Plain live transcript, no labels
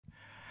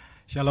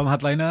Shalom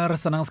Hardliner,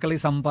 senang sekali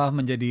Sampah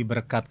Menjadi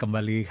Berkat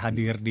kembali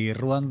hadir di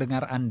ruang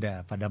dengar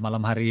Anda. Pada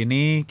malam hari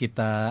ini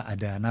kita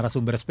ada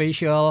narasumber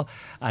spesial,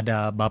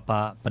 ada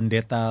Bapak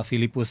Pendeta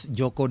Phillipus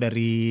Djoko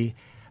dari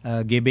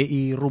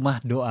GBI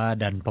Rumah, Doa,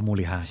 dan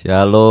Pemulihan.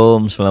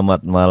 Shalom,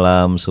 selamat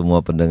malam semua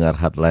pendengar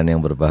Hardline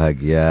yang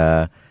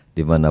berbahagia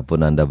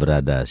dimanapun Anda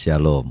berada.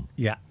 Shalom.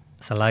 Ya,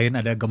 selain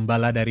ada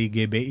Gembala dari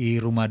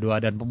GBI Rumah, Doa,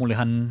 dan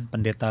Pemulihan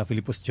Pendeta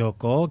Phillipus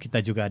Djoko,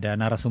 kita juga ada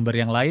narasumber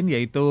yang lain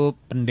yaitu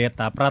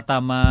Pendeta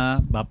Pratama,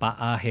 Bapak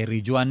A.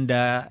 Heri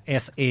Juanda,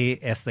 SE,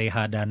 STH,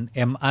 dan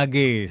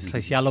MAG.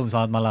 Shalom,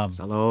 selamat malam.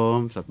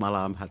 Shalom, selamat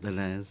malam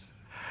Hardliners.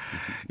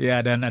 Ya,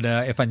 dan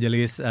ada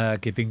Evangelis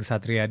Kiting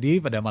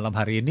Satriadi. Pada malam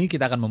hari ini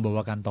kita akan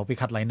membawakan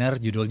topik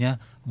Hardliner judulnya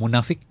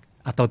Munafik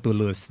atau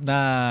Tulus.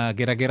 Nah,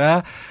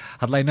 kira-kira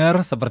Hardliner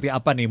seperti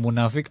apa nih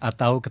munafik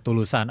atau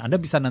ketulusan? Anda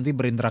bisa nanti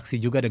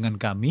berinteraksi juga dengan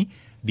kami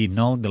di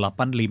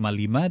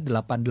 0855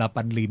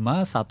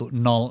 885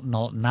 1006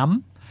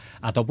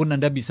 ataupun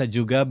Anda bisa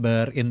juga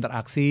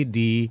berinteraksi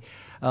di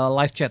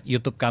live chat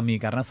YouTube kami,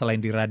 karena selain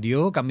di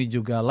radio, kami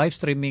juga live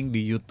streaming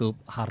di YouTube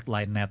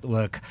Hardline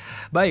Network.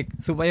 Baik,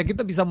 supaya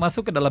kita bisa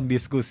masuk ke dalam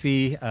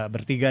diskusi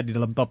bertiga di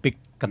dalam topik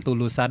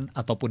ketulusan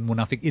ataupun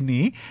munafik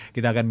ini,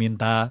 kita akan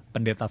minta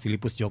Pendeta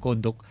Phillipus Djoko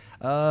untuk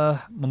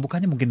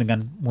membukanya mungkin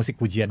dengan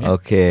musik pujian ya.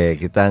 Oke,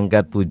 kita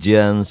angkat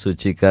pujian,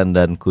 sucikan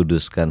dan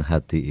kuduskan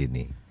hati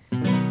ini.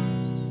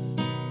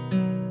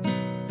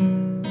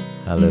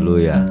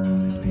 Haleluya.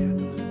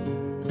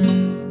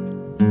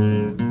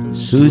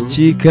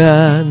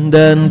 Sucikan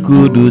dan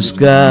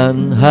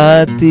kuduskan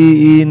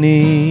hati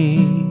ini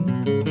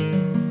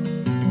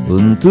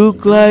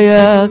untuk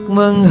layak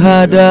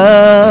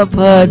menghadap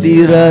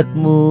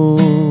hadirat-Mu.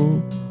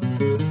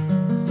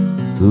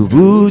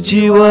 Tubuh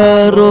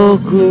jiwa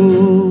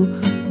rohku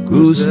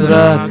ku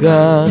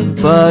serahkan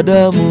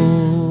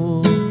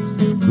padamu,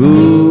 ku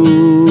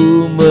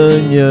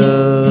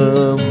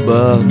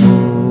menyembah-Mu.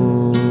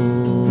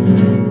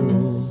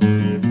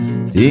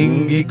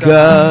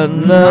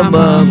 Tinggikan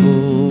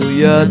nama-Mu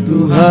ya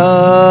Tuhan,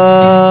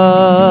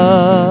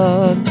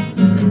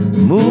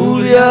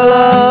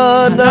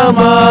 mulialah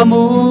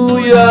nama-Mu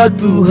ya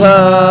Tuhan.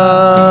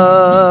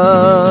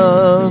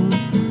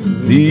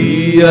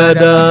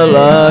 Tiada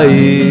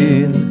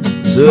lain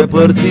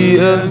seperti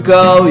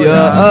Engkau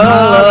ya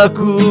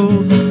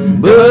Allahku,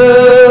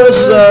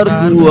 besar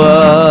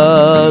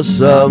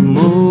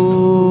kuasa-Mu.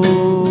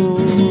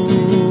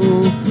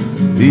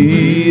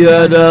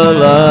 Tiada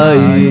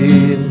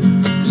lain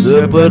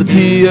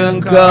seperti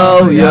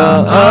Engkau ya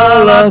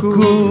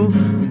Allahku,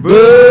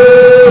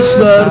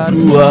 besar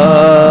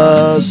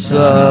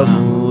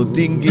kuasa-Mu.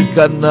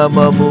 Tinggikan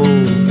nama-Mu,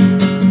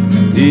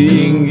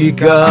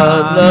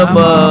 tinggikan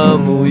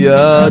nama-Mu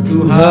ya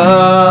Tuhan,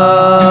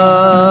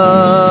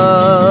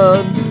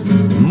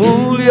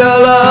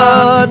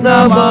 mulialah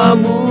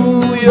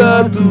nama-Mu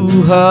ya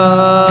Tuhan.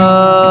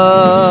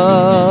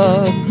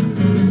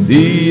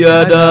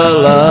 Tiada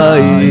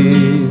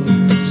lain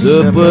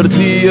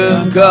seperti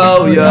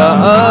Engkau ya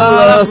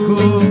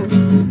Allahku,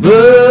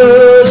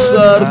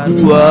 besar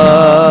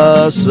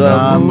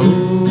kuasa-Mu.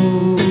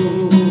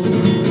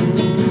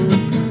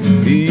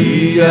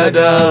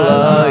 Tiada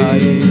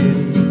lain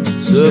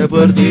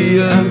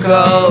seperti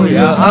Engkau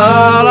ya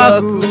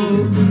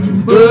Allahku,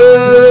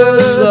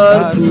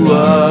 besar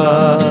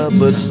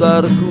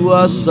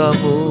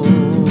kuasa-Mu.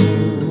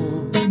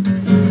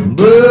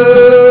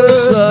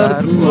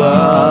 Besar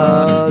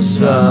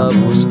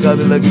kuasa-Mu.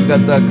 Sekali lagi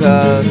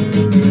katakan,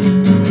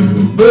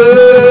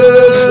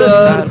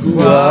 besar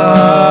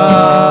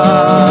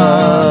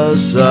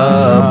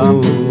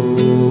kuasa-Mu.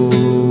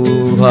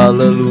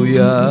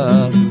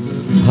 Haleluya,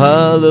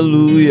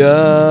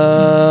 haleluya.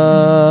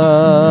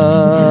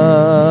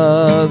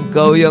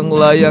 Engkau yang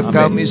layak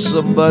kami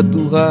sembah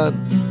Tuhan,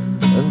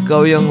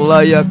 Engkau yang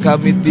layak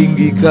kami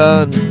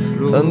tinggikan,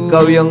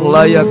 Engkau yang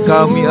layak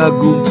kami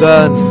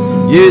agungkan.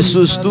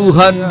 Yesus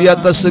Tuhan di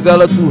atas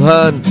segala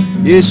Tuhan,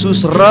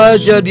 Yesus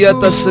Raja di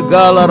atas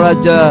segala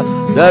Raja,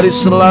 dari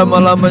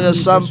selama-lamanya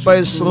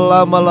sampai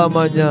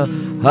selama-lamanya.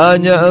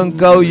 Hanya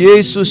Engkau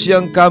Yesus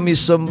yang kami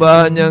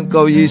sembah, hanya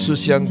Engkau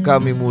Yesus yang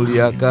kami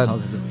muliakan.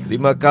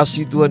 Terima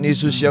kasih Tuhan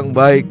Yesus yang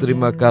baik,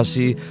 terima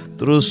kasih.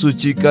 Terus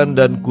sucikan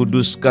dan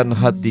kuduskan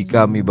hati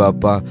kami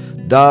Bapa.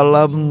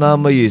 Dalam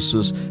nama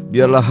Yesus,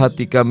 biarlah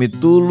hati kami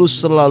tulus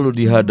selalu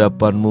di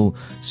hadapan-Mu,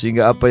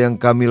 sehingga apa yang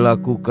kami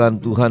lakukan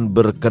Tuhan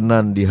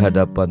berkenan di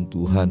hadapan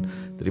Tuhan.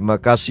 Terima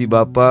kasih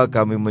Bapa,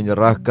 kami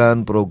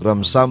menyerahkan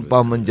program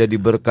Sampah Menjadi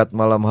Berkat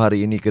malam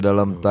hari ini ke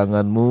dalam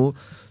tangan-Mu.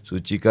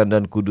 Sucikan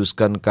dan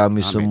kuduskan kami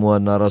semua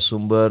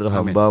narasumber,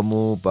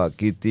 hamba-Mu, Pak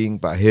Kiting,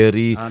 Pak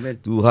Heri.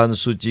 Tuhan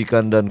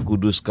sucikan dan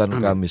kuduskan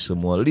kami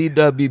semua.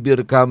 Lidah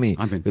bibir kami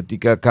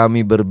ketika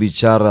kami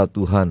berbicara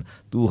Tuhan,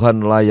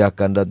 Tuhan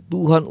layakkan dan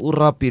Tuhan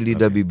urapi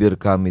lidah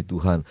bibir kami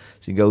Tuhan.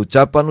 Sehingga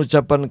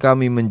ucapan-ucapan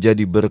kami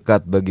menjadi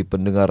berkat bagi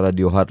pendengar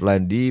Radio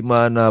Hardline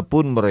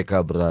dimanapun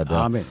mereka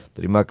berada.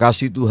 Terima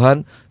kasih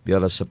Tuhan,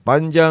 biarlah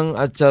sepanjang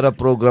acara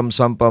program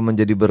Sampah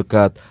Menjadi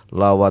Berkat,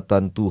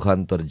 lawatan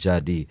Tuhan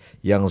terjadi.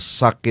 Yang Yang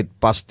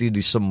sakit pasti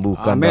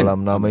disembuhkan Amin.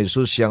 dalam nama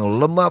Yesus. Yang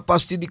lemah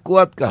pasti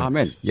dikuatkan.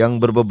 Amin. Yang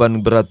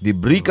berbeban berat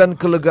diberikan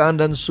kelegaan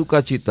dan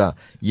sukacita.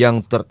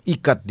 Yang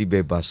terikat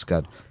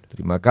dibebaskan.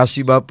 Terima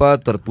kasih Bapa,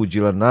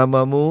 terpujilah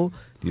nama-Mu.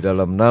 Di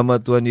dalam nama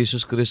Tuhan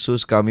Yesus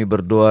Kristus kami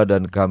berdoa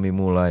dan kami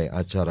mulai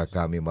acara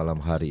kami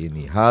malam hari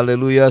ini.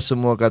 Haleluya,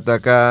 semua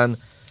katakan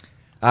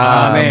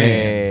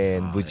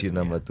amin. Puji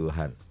nama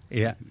Tuhan.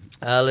 Iya.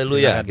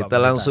 Haleluya. Silakan, Kita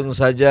Pak langsung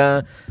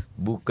saja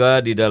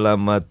buka di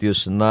dalam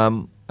Matius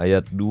 6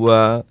 ayat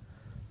 2,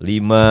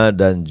 5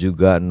 dan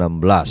juga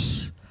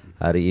 16.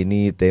 Hari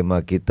ini tema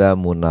kita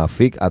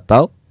munafik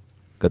atau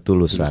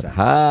ketulusan.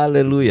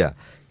 Haleluya.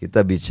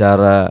 Kita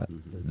bicara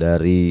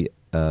dari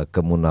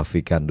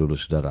kemunafikan dulu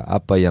saudara.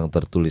 Apa yang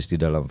tertulis di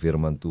dalam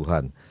firman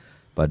Tuhan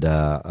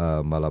pada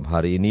malam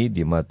hari ini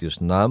di Matius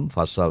 6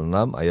 pasal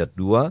 6 ayat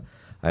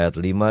 2, ayat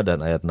 5 dan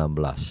ayat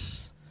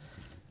 16.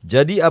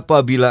 Jadi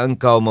apabila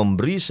engkau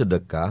memberi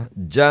sedekah,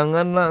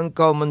 janganlah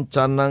engkau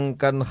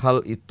mencanangkan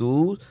hal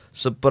itu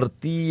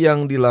seperti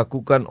yang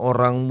dilakukan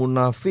orang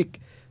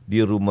munafik di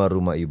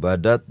rumah-rumah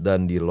ibadat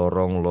dan di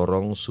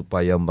lorong-lorong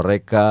supaya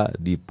mereka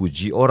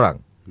dipuji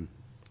orang.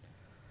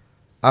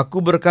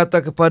 Aku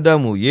berkata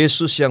kepadamu,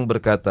 Yesus yang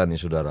berkata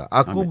nih saudara,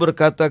 aku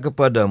berkata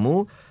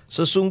kepadamu,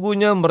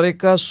 sesungguhnya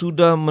mereka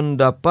sudah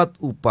mendapat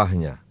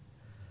upahnya.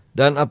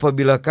 Dan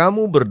apabila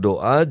kamu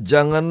berdoa,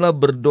 janganlah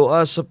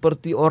berdoa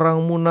seperti orang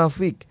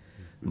munafik.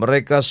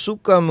 Mereka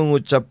suka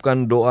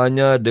mengucapkan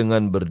doanya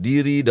dengan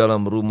berdiri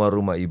dalam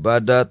rumah-rumah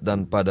ibadat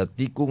dan pada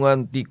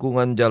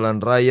tikungan-tikungan jalan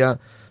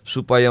raya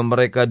supaya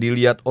mereka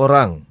dilihat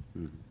orang.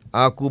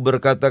 Aku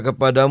berkata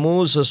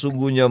kepadamu,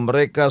 sesungguhnya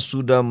mereka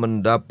sudah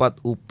mendapat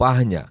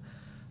upahnya.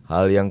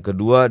 Hal yang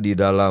kedua di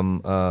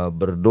dalam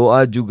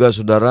berdoa juga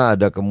saudara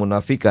ada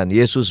kemunafikan.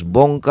 Yesus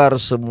bongkar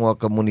semua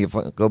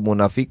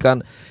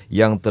kemunafikan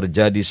yang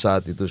terjadi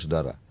saat itu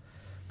saudara.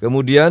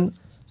 Kemudian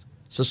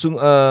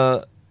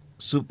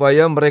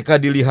supaya mereka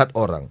dilihat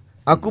orang.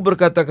 Aku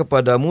berkata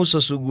kepadamu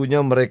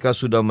sesungguhnya mereka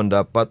sudah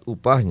mendapat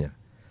upahnya.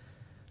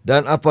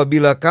 Dan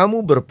apabila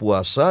kamu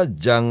berpuasa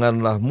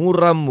janganlah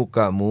muram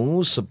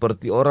mukamu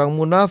seperti orang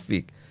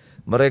munafik.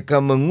 Mereka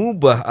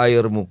mengubah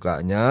air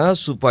mukanya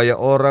supaya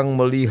orang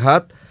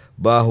melihat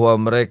bahwa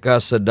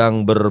mereka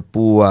sedang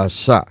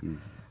berpuasa.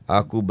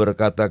 Aku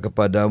berkata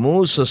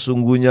kepadamu,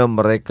 sesungguhnya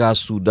mereka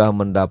sudah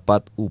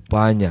mendapat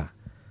upahnya.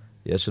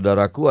 Ya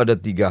saudaraku, ada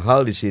 3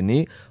 hal di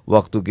sini.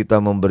 Waktu kita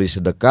memberi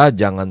sedekah,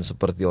 jangan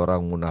seperti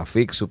orang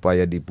munafik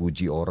supaya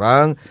dipuji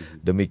orang.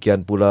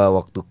 Demikian pula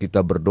waktu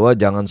kita berdoa,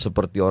 jangan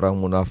seperti orang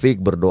munafik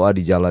berdoa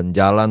di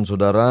jalan-jalan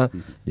saudara.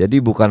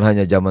 Jadi bukan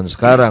hanya zaman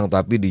sekarang,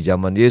 tapi di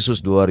zaman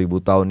Yesus 2000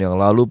 tahun yang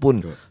lalu pun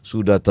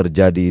sudah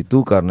terjadi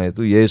itu. Karena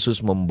itu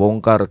Yesus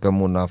membongkar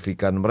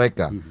kemunafikan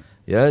mereka.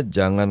 Ya,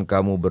 jangan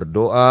kamu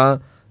berdoa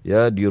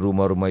ya di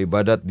rumah-rumah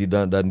ibadat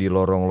dan di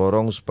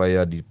lorong-lorong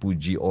supaya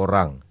dipuji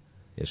orang.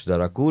 Ya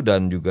saudaraku,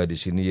 dan juga di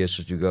sini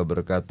Yesus juga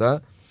berkata,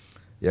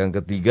 yang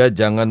ketiga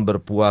jangan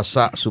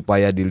berpuasa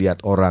supaya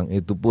dilihat orang.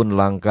 Itu pun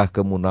langkah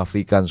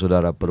kemunafikan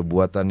saudara,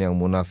 perbuatan yang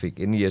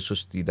munafik. Ini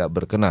Yesus tidak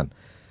berkenan.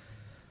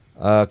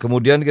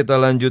 Kemudian kita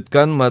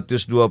lanjutkan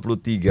Matius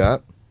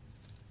 23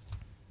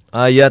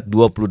 ayat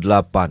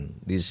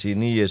 28. Di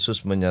sini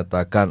Yesus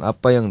menyatakan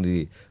apa yang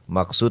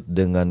dimaksud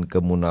dengan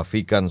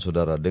kemunafikan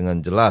saudara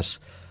dengan jelas.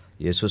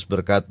 Yesus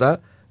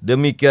berkata,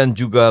 demikian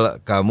juga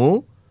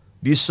kamu.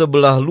 Di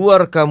sebelah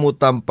luar kamu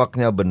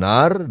tampaknya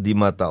benar di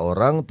mata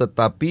orang,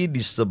 tetapi di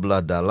sebelah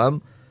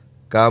dalam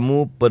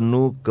kamu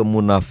penuh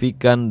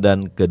kemunafikan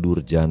dan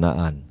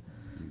kedurjanaan.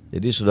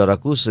 Jadi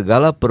saudaraku,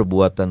 segala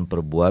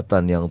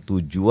perbuatan-perbuatan yang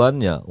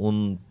tujuannya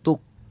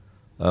untuk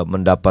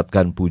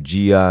mendapatkan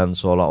pujian,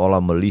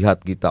 seolah-olah melihat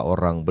kita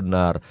orang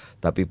benar,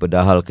 tapi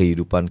padahal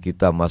kehidupan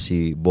kita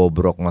masih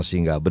bobrok,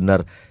 masih nggak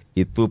benar,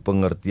 itu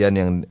pengertian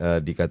yang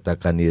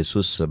dikatakan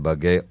Yesus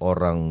sebagai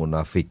orang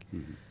munafik.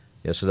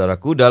 Ya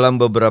saudaraku, dalam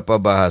beberapa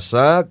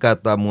bahasa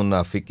kata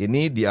munafik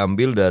ini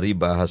diambil dari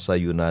bahasa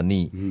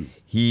Yunani,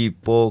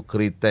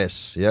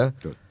 hipokrites ya.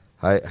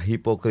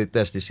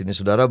 Hipokrites di sini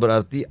saudara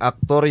berarti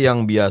aktor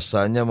yang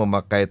biasanya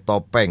memakai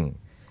topeng.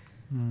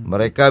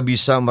 Mereka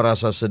bisa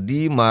merasa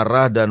sedih,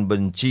 marah dan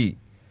benci.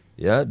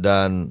 Ya,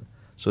 dan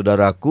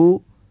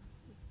saudaraku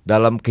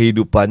dalam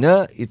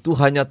kehidupannya itu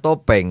hanya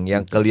topeng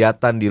yang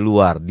kelihatan di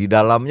luar, di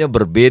dalamnya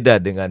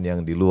berbeda dengan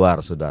yang di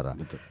luar saudara.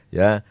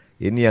 Ya.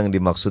 Ini yang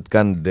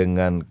dimaksudkan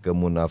dengan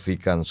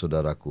kemunafikan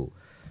saudaraku.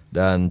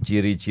 Dan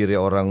ciri-ciri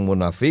orang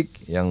munafik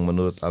yang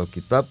menurut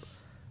Alkitab,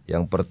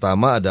 yang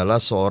pertama adalah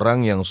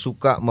seorang yang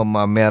suka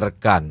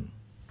memamerkan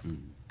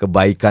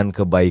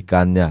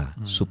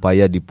kebaikan-kebaikannya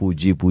supaya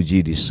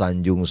dipuji-puji,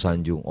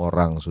 disanjung-sanjung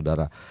orang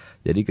saudara.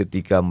 Jadi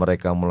ketika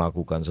mereka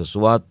melakukan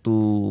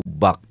sesuatu,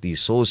 bakti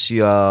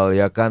sosial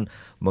ya kan,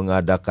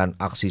 mengadakan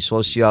aksi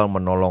sosial,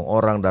 menolong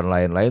orang dan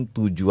lain-lain,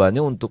 tujuannya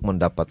untuk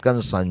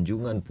mendapatkan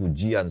sanjungan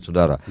pujian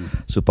saudara,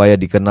 supaya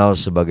dikenal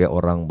sebagai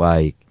orang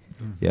baik.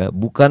 Ya,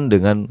 bukan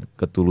dengan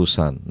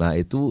ketulusan. Nah,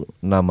 itu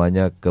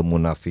namanya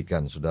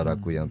kemunafikan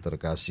saudaraku yang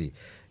terkasih.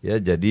 Ya,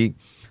 jadi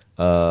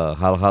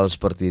hal-hal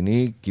seperti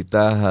ini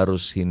kita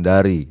harus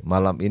hindari.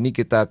 Malam ini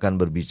kita akan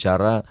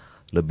berbicara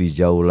lebih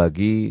jauh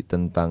lagi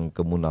tentang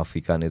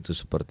kemunafikan itu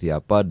seperti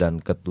apa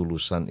dan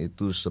ketulusan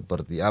itu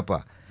seperti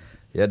apa.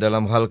 Ya,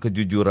 dalam hal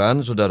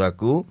kejujuran,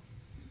 saudaraku,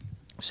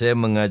 saya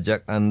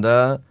mengajak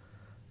Anda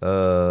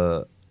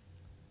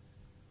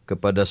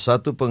kepada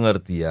satu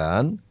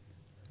pengertian.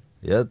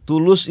 Ya,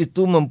 tulus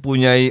itu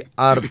mempunyai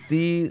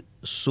arti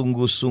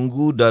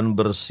sungguh-sungguh dan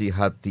bersih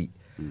hati.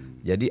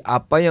 Jadi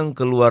apa yang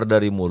keluar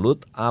dari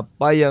mulut,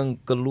 apa yang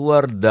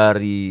keluar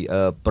dari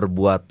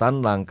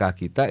perbuatan langkah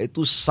kita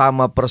itu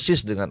sama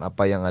persis dengan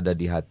apa yang ada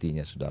di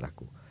hatinya,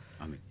 saudaraku.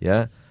 Amin.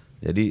 Ya,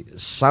 jadi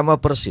sama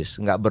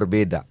persis, nggak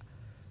berbeda.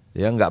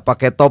 Ya, nggak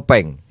pakai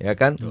topeng, ya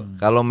kan?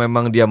 Kalau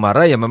memang dia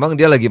marah, ya memang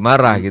dia lagi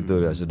marah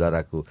gitu, ya,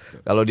 saudaraku.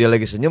 Kalau dia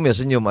lagi senyum, ya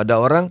senyum. Ada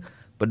orang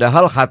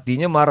padahal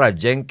hatinya marah,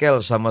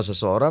 jengkel sama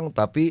seseorang,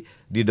 tapi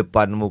di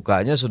depan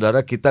mukanya,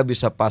 saudara, kita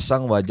bisa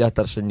pasang wajah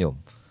tersenyum.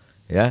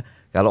 Ya,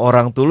 kalau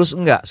orang tulus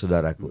enggak,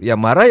 saudaraku. Ya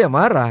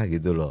marah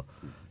gitu loh.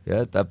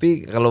 Ya,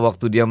 tapi kalau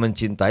waktu dia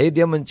mencintai,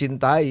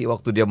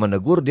 waktu dia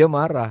menegur, dia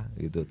marah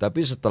gitu.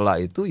 Tapi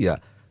setelah itu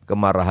ya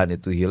kemarahan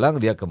itu hilang,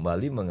 dia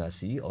kembali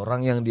mengasihi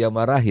orang yang dia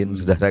marahin,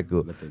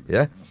 saudaraku. Betul.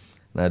 Ya.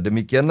 Nah,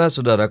 demikianlah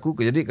saudaraku.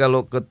 Jadi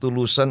kalau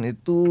ketulusan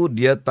itu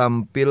dia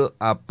tampil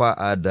apa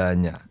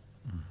adanya.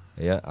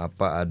 Ya,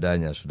 apa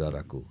adanya,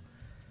 saudaraku.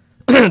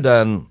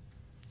 Dan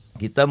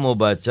kita mau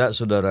baca,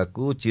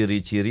 saudaraku,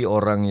 ciri-ciri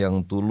orang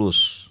yang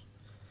tulus.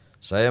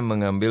 Saya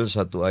mengambil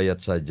satu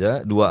ayat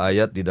saja, 2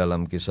 ayat di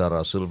dalam Kisah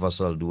Rasul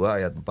pasal 2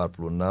 ayat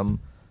 46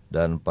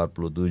 dan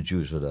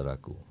 47,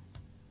 saudaraku.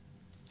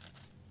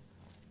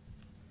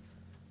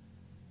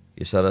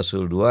 Kisah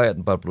Rasul 2 ayat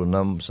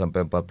 46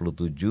 sampai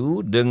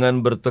 47,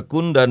 dengan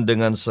bertekun dan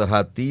dengan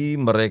sehati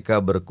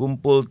mereka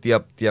berkumpul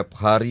tiap-tiap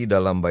hari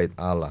dalam bait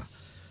Allah.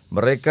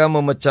 Mereka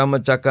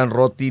memecah-mecahkan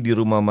roti di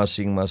rumah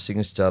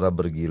masing-masing secara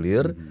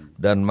bergilir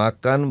dan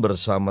makan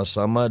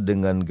bersama-sama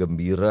dengan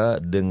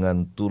gembira,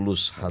 dengan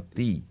tulus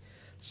hati,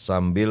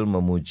 sambil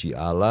memuji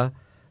Allah,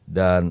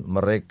 dan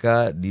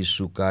mereka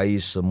disukai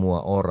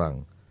semua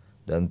orang.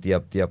 Dan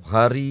tiap-tiap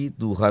hari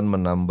Tuhan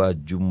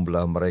menambah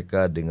jumlah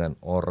mereka dengan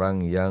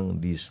orang yang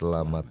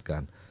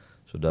diselamatkan.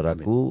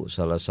 Saudaraku,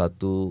 salah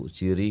satu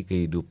ciri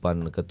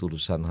kehidupan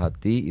ketulusan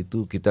hati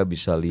itu kita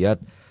bisa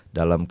lihat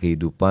dalam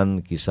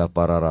kehidupan kisah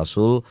para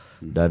rasul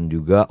dan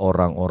juga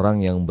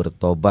orang-orang yang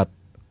bertobat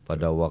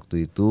pada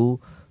waktu itu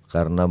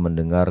karena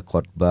mendengar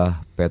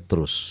khotbah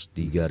Petrus.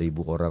 3.000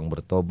 orang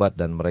bertobat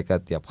dan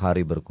mereka tiap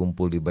hari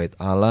berkumpul di bait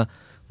Allah.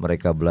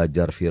 Mereka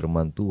belajar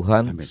firman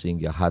Tuhan. Amin.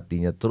 Sehingga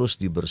hatinya terus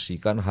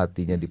dibersihkan,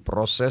 hatinya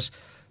diproses,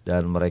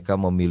 dan mereka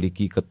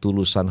memiliki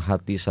ketulusan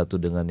hati satu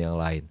dengan yang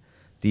lain.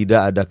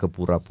 Tidak ada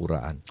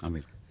kepura-puraan.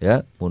 Amin.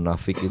 Ya,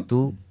 munafik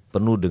itu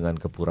penuh dengan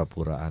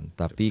kepura-puraan.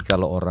 Tapi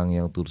kalau orang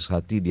yang tulus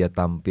hati, dia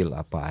tampil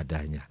apa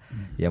adanya.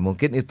 Ya,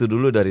 mungkin itu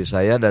dulu dari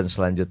saya, dan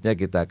selanjutnya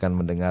kita akan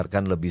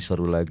mendengarkan lebih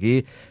seru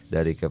lagi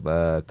dari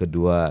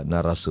kedua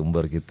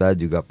narasumber kita,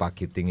 juga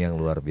Pak Kiting yang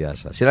luar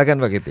biasa. Silakan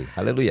Pak Kiting.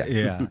 Haleluya.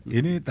 Iya,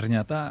 ini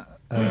ternyata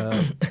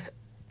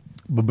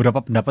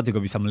beberapa pendapat juga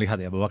bisa melihat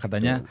ya bahwa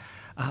katanya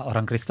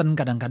orang Kristen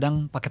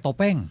kadang-kadang pakai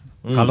topeng.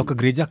 Kalau ke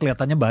gereja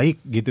kelihatannya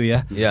baik gitu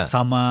ya.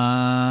 Sama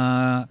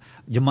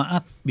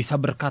jemaat bisa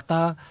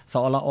berkata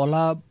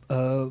seolah-olah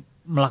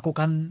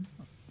melakukan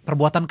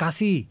perbuatan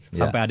kasih.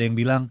 Sampai ada yang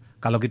bilang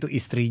kalau gitu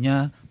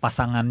istrinya,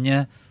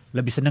 pasangannya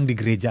lebih senang di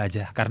gereja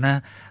aja.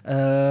 Karena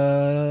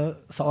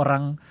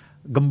seorang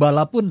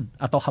gembala pun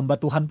atau hamba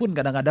Tuhan pun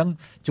kadang-kadang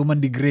cuman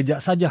di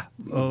gereja saja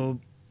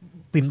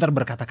pintar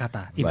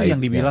berkata-kata. Itu yang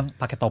dibilang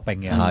pakai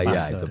topeng ya.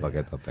 Iya, itu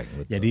pakai topeng.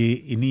 Betul.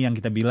 Jadi ini yang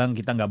kita bilang,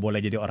 kita nggak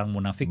boleh jadi orang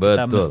munafik.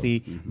 Kita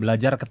mesti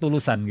belajar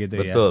ketulusan gitu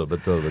ya.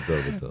 Betul.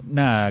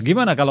 Nah,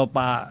 gimana kalau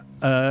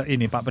Pak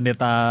Pak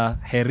Pendeta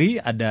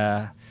Heri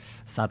ada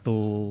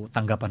satu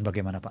tanggapan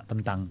bagaimana Pak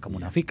tentang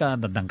kemunafikan,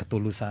 tentang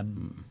ketulusan?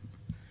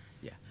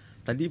 Ya,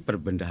 tadi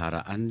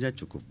perbendaharaannya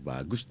cukup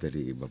bagus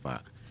dari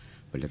Bapak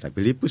Pendeta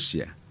Phillipus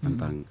ya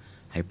tentang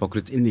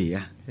hipokrit ini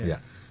ya.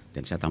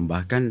 Dan saya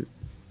tambahkan,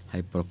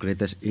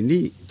 Hipokrites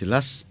ini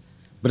jelas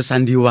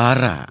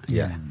bersandiwara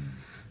ya.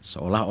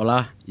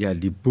 Seolah-olah ya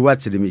dibuat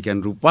sedemikian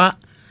rupa,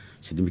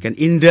 sedemikian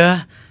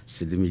indah,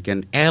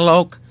 sedemikian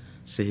elok,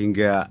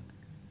 sehingga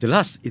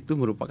jelas itu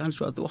merupakan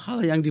suatu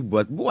hal yang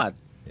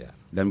dibuat-buat.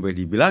 Dan boleh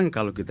dibilang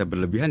kalau kita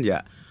berlebihan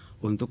ya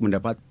untuk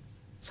mendapat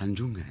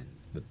sanjungan,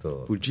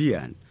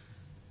 pujian,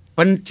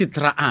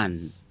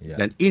 pencitraan.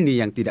 Dan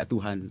ini yang tidak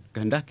Tuhan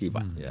kehendaki,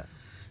 Pak.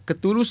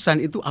 Ketulusan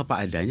itu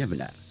apa adanya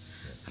benar.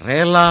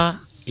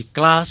 Rela,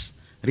 ikhlas,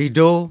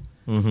 ridho,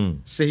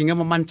 sehingga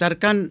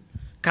memancarkan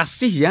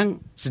kasih yang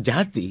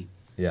sejati,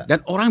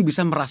 dan orang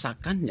bisa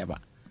merasakannya,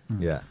 Pak.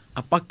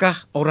 Apakah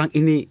orang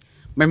ini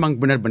memang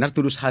benar-benar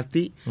tulus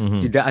hati,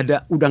 tidak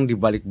ada udang di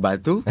balik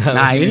batu?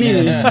 Nah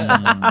ini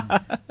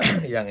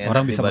yang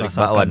orang bisa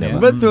merasakan ya.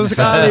 Betul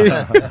sekali.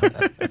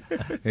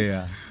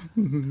 Iya.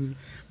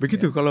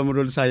 Begitu kalau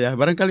menurut saya.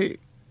 Barangkali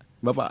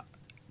Bapak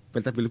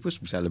Pendeta Phillipus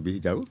bisa lebih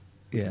jauh.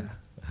 Iya.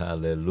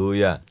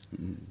 Haleluya.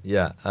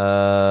 Ya,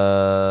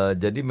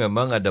 jadi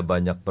memang ada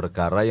banyak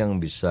perkara yang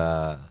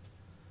bisa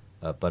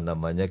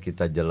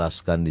kita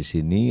jelaskan di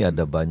sini.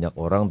 Ada banyak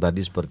orang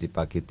tadi seperti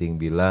Pak Kiting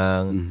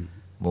bilang,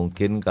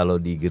 mungkin kalau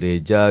di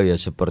gereja ya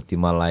seperti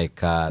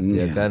malaikat,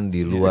 ya kan,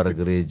 di luar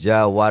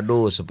gereja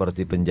waduh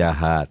seperti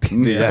penjahat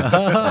gitu ya.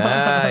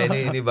 Nah,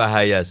 ini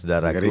bahaya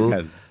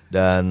saudaraku.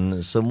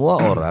 Dan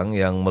semua orang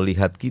yang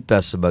melihat kita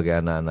sebagai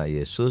anak-anak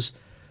Yesus,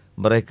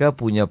 mereka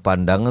punya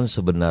pandangan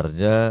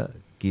sebenarnya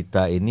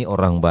kita ini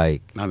orang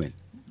baik. Amin.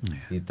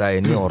 Kita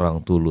ini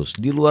orang tulus.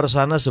 Di luar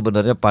sana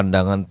sebenarnya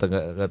pandangan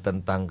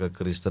tentang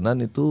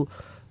kekristenan itu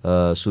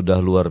sudah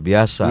luar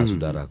biasa,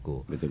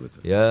 saudaraku. Betul.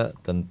 Ya,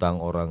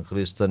 tentang orang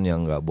Kristen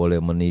yang nggak boleh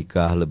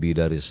menikah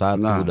lebih dari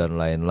satu dan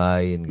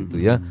lain-lain gitu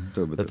ya.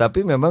 Betul.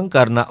 Tetapi memang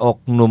karena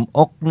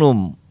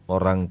oknum-oknum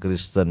orang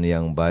Kristen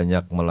yang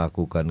banyak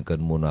melakukan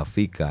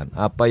kemunafikan,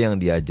 apa yang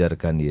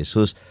diajarkan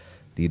Yesus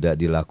tidak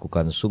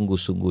dilakukan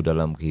sungguh-sungguh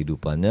dalam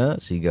kehidupannya,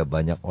 sehingga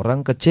banyak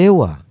orang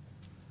kecewa.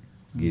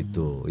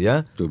 Gitu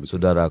ya. Betul.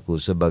 Saudaraku,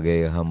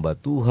 sebagai hamba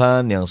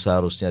Tuhan yang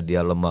seharusnya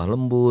dia lemah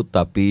lembut,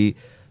 tapi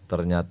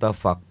ternyata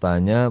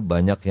faktanya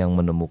banyak yang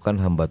menemukan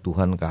hamba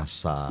Tuhan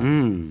kasar.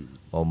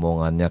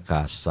 Omongannya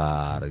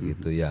kasar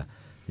gitu ya.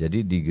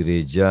 Jadi di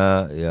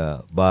gereja ya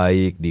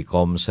baik, di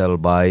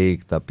komsel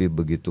baik, tapi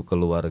begitu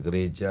keluar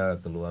gereja,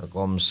 keluar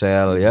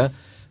komsel ya,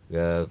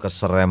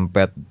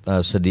 keserempet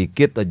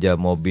sedikit aja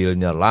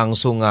mobilnya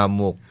langsung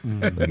ngamuk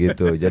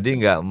begitu.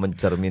 Jadi nggak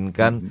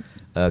mencerminkan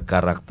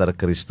karakter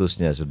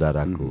Kristusnya,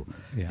 saudaraku.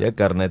 Ya,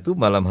 karena itu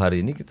malam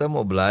hari ini kita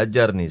mau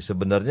belajar nih,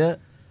 sebenarnya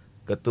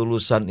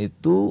ketulusan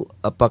itu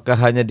apakah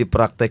hanya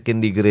dipraktekin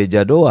di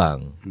gereja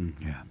doang,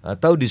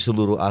 atau di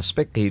seluruh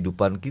aspek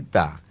kehidupan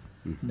kita.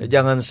 Ya,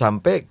 jangan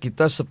sampai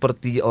kita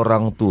seperti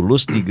orang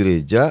tulus di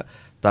gereja,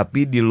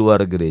 tapi di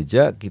luar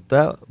gereja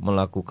kita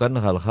melakukan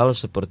hal-hal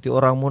seperti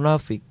orang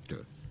munafik.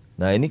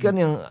 Nah, ini kan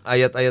yang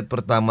ayat-ayat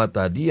pertama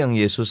tadi yang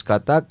Yesus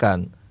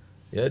katakan,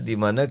 ya, di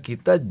mana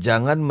kita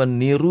jangan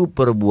meniru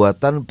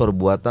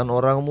perbuatan-perbuatan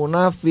orang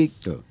munafik.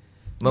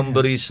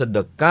 Memberi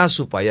sedekah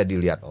supaya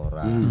dilihat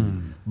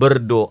orang,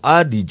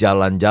 berdoa di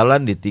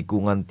jalan-jalan, di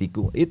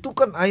tikungan-tikungan. Itu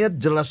kan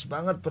ayat jelas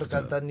banget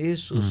perkataan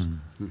Yesus.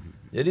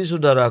 Jadi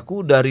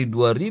saudaraku, dari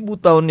 2000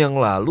 tahun yang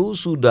lalu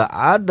sudah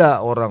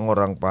ada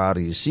orang-orang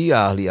Farisi,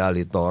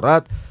 ahli-ahli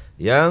Taurat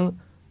yang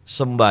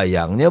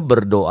sembayangnya,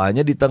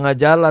 berdoanya di tengah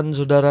jalan,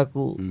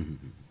 saudaraku.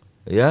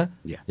 Ya.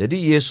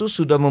 Jadi Yesus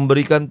sudah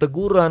memberikan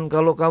teguran,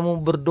 kalau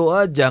kamu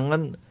berdoa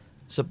jangan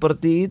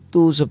seperti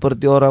itu,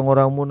 seperti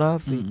orang-orang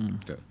munafik.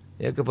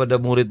 Ya, kepada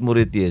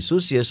murid-murid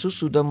Yesus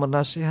sudah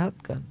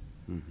menasehatkan.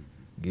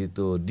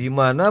 Gitu.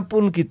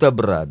 Dimanapun kita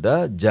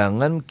berada,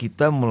 jangan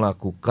kita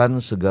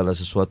melakukan segala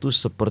sesuatu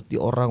seperti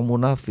orang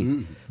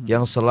munafik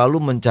yang selalu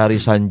mencari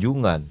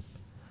sanjungan,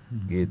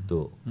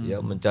 gitu.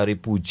 Ya, mencari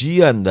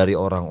pujian dari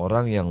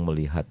orang-orang yang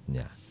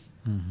melihatnya.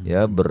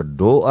 Ya,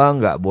 berdoa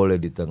nggak boleh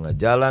di tengah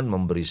jalan,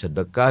 memberi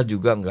sedekah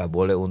juga nggak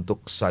boleh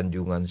untuk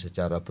sanjungan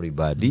secara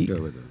pribadi,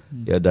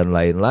 ya, dan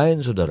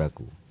lain-lain,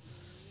 saudaraku.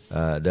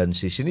 Dan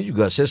di sini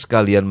juga saya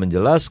sekalian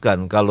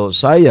menjelaskan, kalau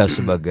saya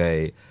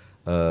sebagai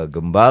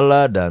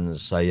Gembala dan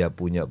saya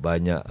punya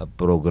banyak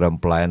program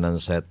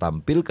pelayanan saya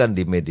tampilkan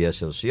di media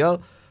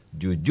sosial,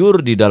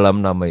 jujur di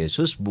dalam nama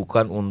Yesus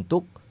bukan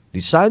untuk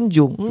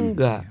disanjung,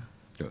 enggak.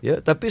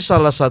 Ya, tapi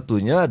salah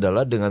satunya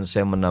adalah dengan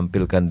saya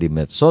menampilkan di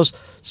medsos,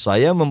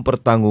 saya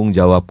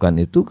mempertanggungjawabkan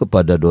itu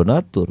kepada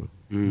donatur.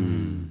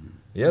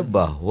 Ya,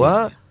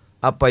 bahwa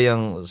apa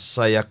yang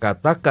saya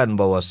katakan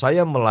bahwa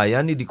saya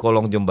melayani di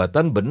kolong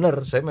jembatan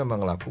benar, saya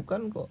memang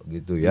lakukan kok,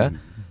 gitu ya.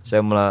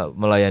 Saya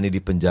melayani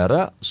di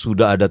penjara,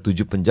 sudah ada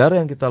 7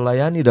 penjara yang kita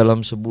layani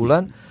dalam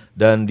sebulan,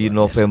 dan di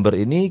November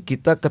ini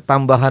kita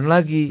ketambahan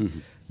lagi.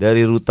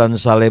 Dari Rutan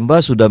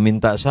Salemba sudah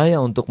minta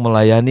saya untuk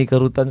melayani ke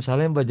Rutan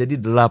Salemba, jadi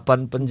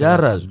 8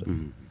 penjara.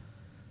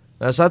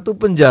 Nah, 1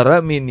 penjara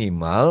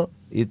minimal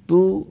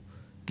itu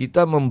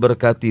kita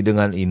memberkati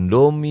dengan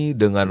Indomie,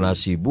 dengan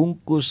nasi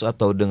bungkus,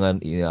 atau dengan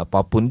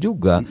apapun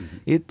juga,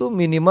 itu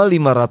minimal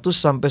 500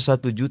 sampai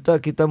 1 juta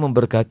kita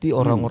memberkati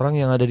orang-orang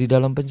yang ada di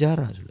dalam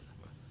penjara.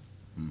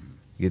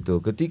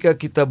 Gitu. Ketika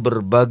kita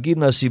berbagi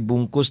nasi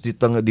bungkus di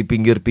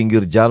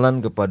pinggir-pinggir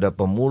jalan kepada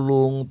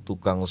pemulung,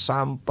 tukang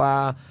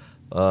sampah,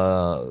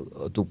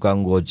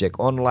 tukang gojek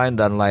online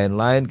dan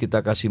lain-lain,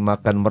 kita kasih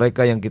makan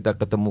mereka yang kita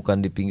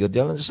ketemukan di pinggir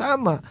jalan,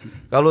 sama.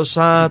 Kalau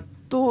 1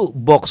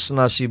 box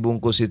nasi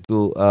bungkus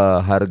itu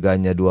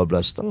harganya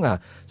 12,5,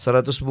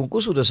 100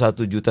 bungkus sudah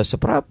 1 juta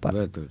seperempat.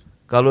 Betul.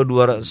 Kalau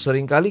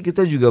seringkali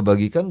kita juga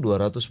bagikan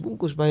 200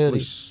 bungkus, Pak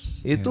Heri.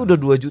 Itu udah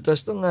 2,5 juta.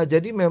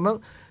 Jadi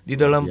memang di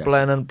dalam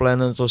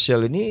pelayanan-pelayanan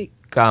sosial ini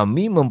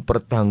kami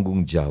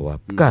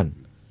mempertanggungjawabkan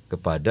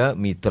kepada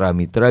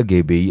mitra-mitra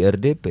GBI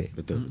RDP.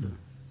 Betul.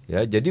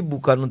 Ya, jadi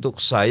bukan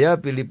untuk saya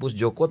Phillipus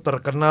Djoko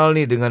terkenal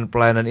nih dengan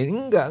pelayanan ini,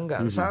 enggak,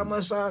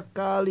 sama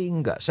sekali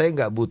enggak. Saya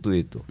enggak butuh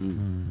itu.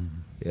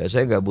 Ya,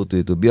 saya enggak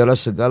butuh itu. Biarlah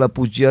segala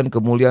pujian,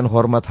 kemuliaan,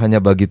 hormat hanya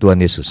bagi Tuhan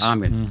Yesus.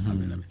 Amin.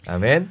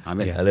 Amin.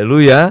 Amin.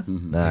 Haleluya.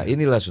 Nah,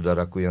 inilah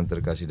saudaraku yang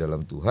terkasih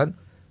dalam Tuhan.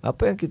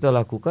 Apa yang kita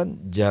lakukan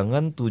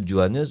jangan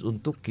tujuannya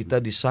untuk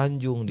kita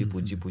disanjung,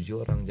 dipuji-puji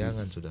orang,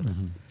 jangan saudara.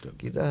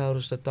 Kita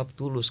harus tetap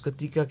tulus.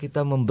 Ketika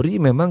kita memberi,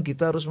 memang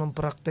kita harus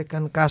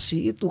mempraktekkan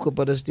kasih itu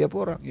kepada setiap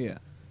orang.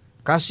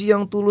 Kasih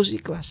yang tulus,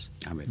 ikhlas.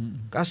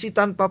 Amin. Kasih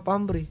tanpa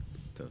pamrih.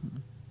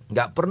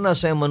 Gak pernah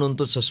saya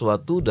menuntut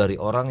sesuatu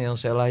dari orang yang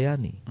saya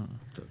layani.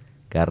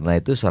 Karena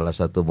itu salah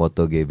satu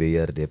moto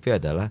GBI RDP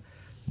adalah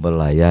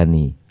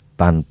melayani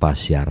tanpa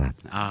syarat.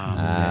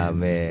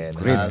 Amin.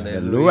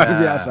 Luar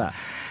biasa.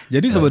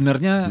 Jadi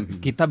sebenarnya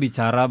kita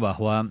bicara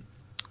bahwa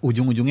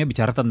ujung-ujungnya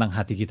bicara tentang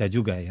hati kita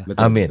juga ya.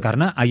 Betul. Amin.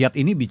 Karena ayat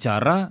ini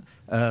bicara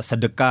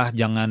sedekah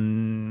jangan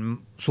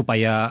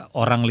supaya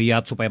orang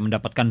lihat, supaya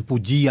mendapatkan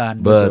pujian.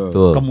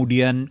 Betul.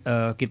 Kemudian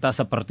kita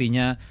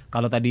sepertinya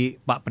kalau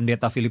tadi Pak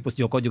Pendeta Phillipus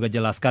Djoko juga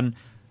jelaskan,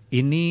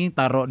 ini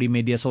taruh di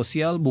media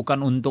sosial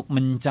bukan untuk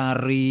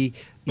mencari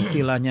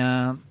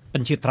istilahnya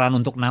pencitraan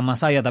untuk nama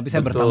saya, tapi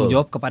saya bertanggung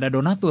jawab kepada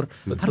donatur.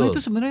 Karena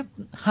itu sebenarnya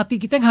hati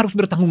kita yang harus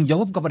bertanggung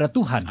jawab kepada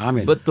Tuhan.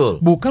 Amin.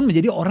 Betul. Bukan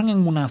menjadi orang yang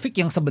munafik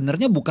yang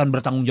sebenarnya bukan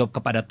bertanggung jawab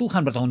kepada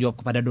Tuhan, bertanggung jawab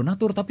kepada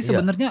donatur, tapi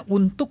sebenarnya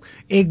untuk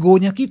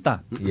egonya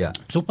kita.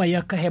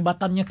 Supaya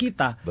kehebatannya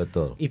kita.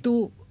 Betul.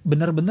 Itu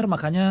benar-benar,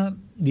 makanya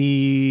di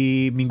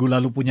minggu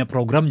lalu punya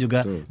program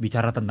juga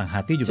bicara tentang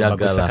hati juga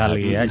bagus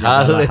sekali ya.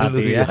 Jagalah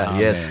hati ya.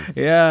 Yes.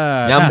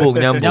 Ya.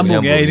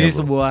 Nyambung ya, ini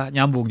sebuah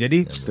nyambung.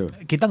 Jadi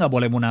kita nggak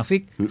boleh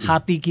munafik,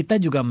 hati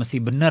kita juga mesti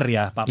benar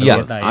ya Pak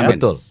Pendeta ya.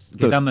 Betul.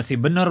 Kita mesti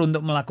benar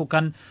untuk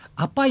melakukan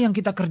apa yang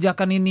kita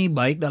kerjakan ini,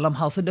 baik dalam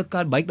hal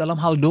sedekah, baik dalam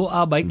hal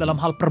doa, baik dalam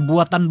hal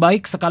perbuatan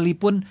baik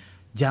sekalipun.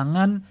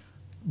 Jangan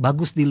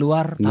bagus di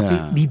luar,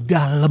 tapi di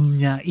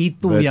dalamnya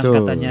itu yang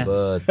katanya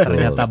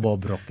ternyata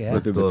bobrok ya.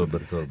 Betul.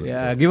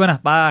 Ya,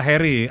 gimana Pak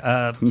Heri?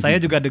 Saya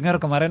juga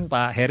dengar kemarin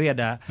Pak Heri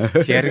ada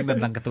sharing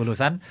tentang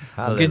ketulusan.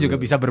 Mungkin juga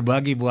bisa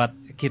berbagi buat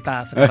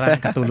kita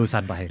sekarang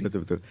ketulusan Pak Heri.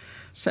 Betul.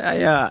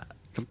 Saya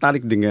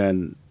tertarik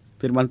dengan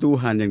firman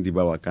Tuhan yang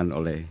dibawakan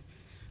oleh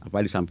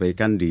apa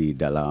disampaikan di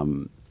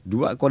dalam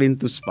 2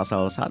 Korintus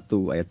pasal 1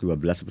 ayat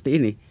 12 seperti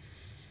ini.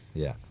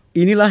 Ya.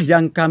 Inilah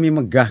yang kami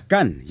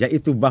megahkan,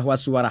 yaitu bahwa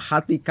suara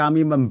hati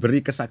kami memberi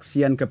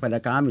kesaksian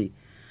kepada kami,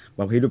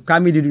 bahwa hidup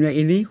kami di dunia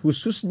ini,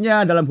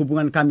 khususnya dalam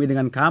hubungan kami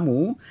dengan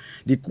kamu,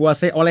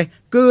 dikuasai oleh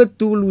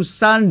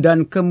ketulusan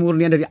dan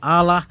kemurnian dari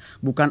Allah,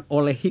 bukan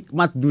oleh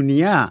hikmat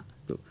dunia,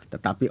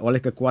 tetapi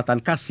oleh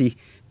kekuatan kasih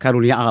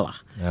karunia Allah.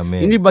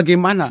 Amin. Ini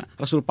bagaimana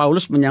Rasul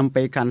Paulus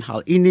menyampaikan hal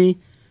ini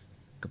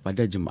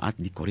kepada jemaat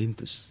di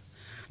Korintus.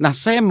 Nah,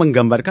 saya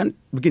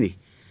menggambarkan begini,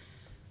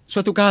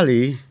 suatu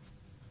kali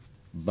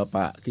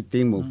Bapak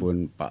Kiting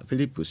maupun Pak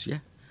Phillipus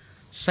ya,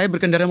 saya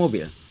berkendara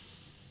mobil.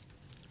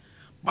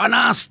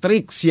 Panas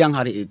terik siang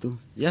hari itu,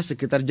 ya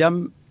sekitar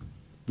jam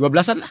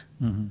 12-an lah.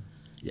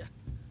 Ya.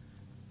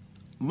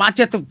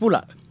 Macet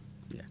pula.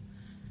 Ya.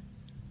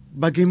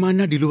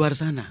 Bagaimana di luar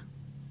sana?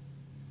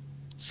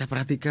 Saya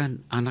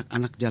perhatikan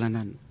anak-anak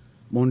jalanan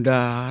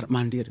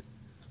mondar-mandir,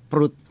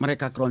 perut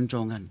mereka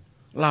keroncongan,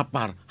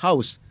 lapar,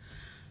 haus.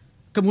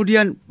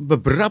 Kemudian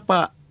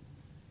beberapa,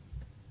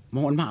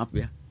 mohon maaf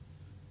ya,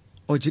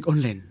 ojek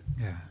online.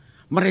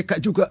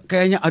 Mereka juga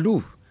kayaknya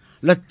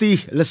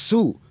letih,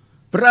 lesu,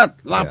 berat,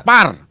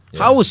 lapar,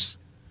 haus.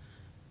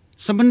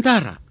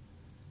 Sementara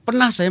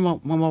pernah saya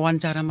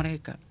mewawancara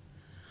mereka.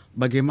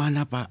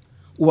 Bagaimana Pak?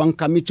 Uang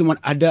kami cuma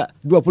ada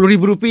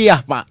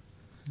Rp20.000 Pak.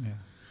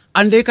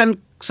 Andaikan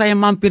saya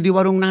mampir di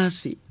warung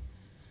nasi,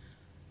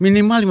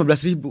 minimal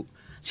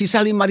 15.000,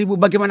 sisa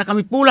 5.000, bagaimana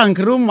kami pulang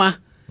ke rumah?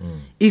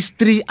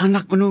 Istri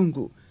anak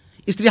menunggu.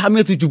 Istri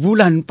hamil 7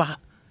 bulan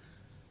Pak.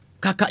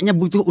 Kakaknya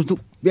butuh untuk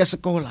biaya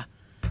sekolah.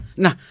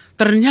 Nah,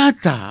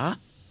 ternyata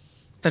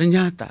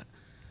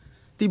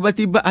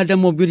tiba-tiba ada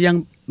mobil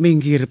yang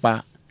minggir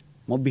Pak,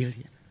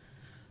 mobilnya.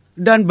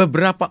 Dan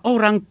beberapa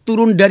orang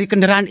turun dari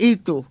kendaraan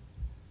itu.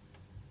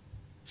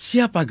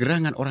 Siapa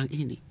gerangan orang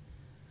ini?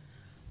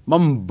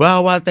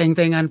 Membawa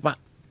teng-tengan Pak.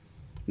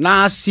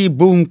 Nasi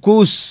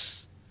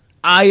bungkus,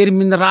 air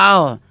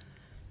mineral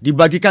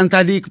dibagikan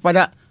tadi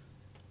kepada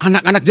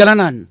anak-anak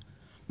jalanan.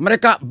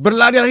 Mereka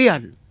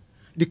berlari-larian.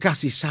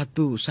 Dikasih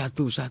satu.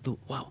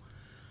 Wow.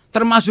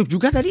 Termasuk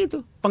juga tadi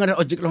itu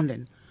pengendara ojek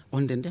online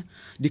ya,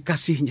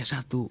 dikasihnya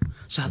satu.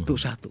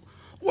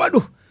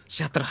 Waduh,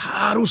 saya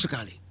terharu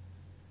sekali.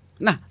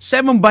 Nah,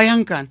 saya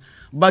membayangkan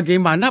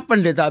bagaimana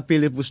Pendeta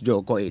Phillipus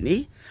Djoko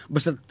ini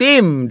beserta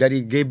tim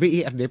dari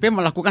GBI RDP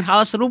melakukan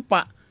hal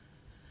serupa.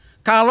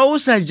 Kalau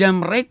saja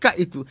mereka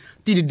itu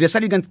tidak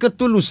didasari dengan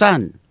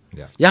ketulusan,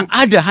 yang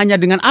ada hanya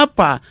dengan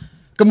apa?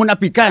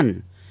 Kemunafikan,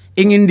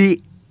 ingin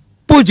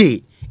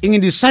dipuji,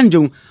 ingin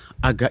disanjung,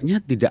 agaknya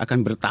tidak akan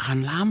bertahan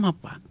lama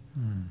Pak.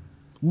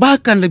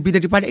 Bahkan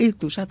lebih daripada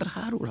itu, saya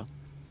terharu loh.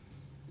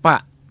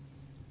 Pak,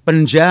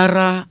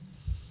 penjara,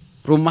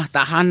 rumah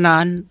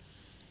tahanan,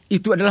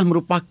 itu adalah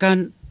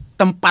merupakan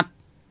tempat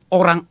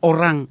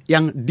orang-orang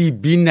yang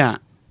dibina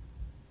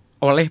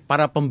oleh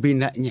para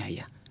pembinanya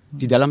ya,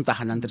 di dalam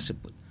tahanan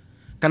tersebut.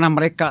 Karena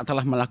mereka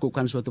telah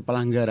melakukan suatu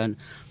pelanggaran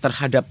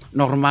terhadap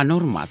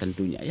norma-norma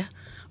tentunya ya.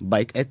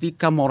 Baik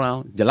etika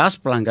moral, jelas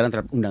pelanggaran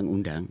terhadap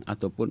undang-undang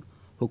ataupun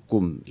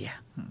hukum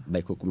ya,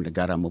 baik hukum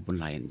negara maupun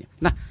lainnya.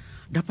 Nah,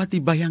 dapat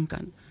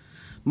dibayangkan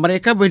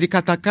mereka boleh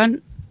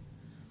dikatakan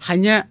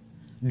hanya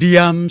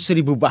diam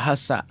 1000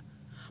 bahasa,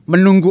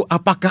 menunggu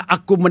apakah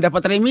aku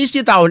mendapat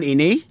remisi tahun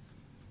ini.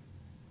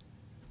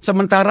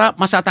 Sementara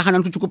masa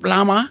tahanan itu cukup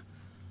lama,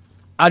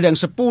 ada yang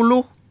 10,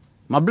 15,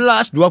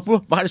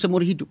 20, bahkan seumur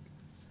hidup.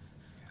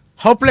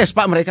 Hopeless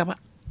Pak mereka Pak.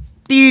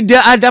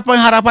 Tidak ada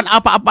pengharapan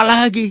apa-apa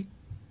lagi.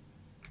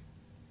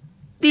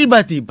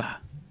 Tiba-tiba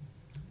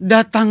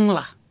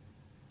datanglah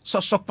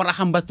sosok para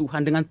hamba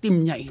Tuhan dengan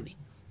timnya ini.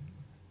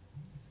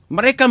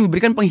 Mereka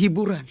memberikan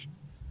penghiburan.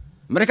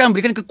 Mereka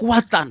memberikan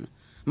kekuatan.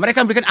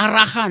 Mereka memberikan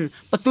arahan,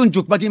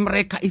 petunjuk bagi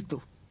mereka itu.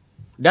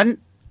 Dan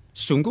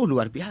sungguh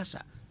luar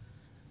biasa.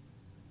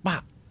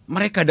 Pak,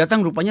 mereka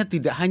datang rupanya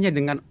tidak hanya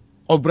dengan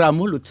obra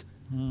mulut.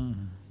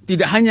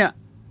 Tidak hanya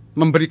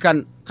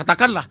memberikan,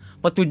 katakanlah,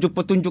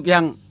 petunjuk-petunjuk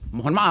yang,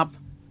 mohon maaf,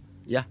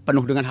 ya,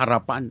 penuh dengan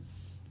harapan.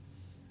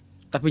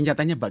 Tapi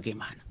nyatanya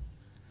bagaimana?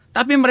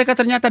 Tapi mereka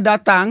ternyata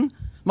datang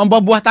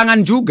membawa buah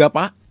tangan juga,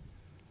 Pak.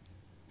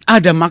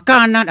 Ada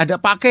makanan, ada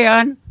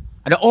pakaian,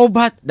 ada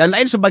obat, dan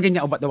lain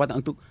sebagainya,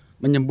 obat-obatan untuk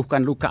menyembuhkan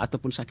luka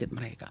ataupun sakit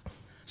mereka.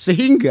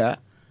 Sehingga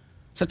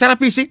secara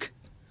fisik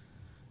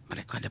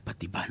mereka dapat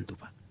dibantu,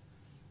 Pak.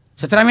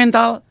 Secara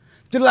mental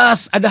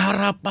jelas ada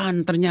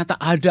harapan, ternyata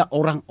ada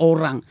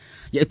orang-orang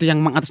yaitu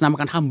yang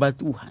mengatasnamakan hamba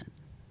Tuhan.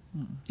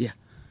 Ya,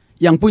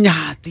 yang punya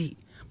hati,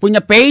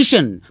 punya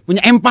passion, punya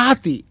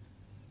empati.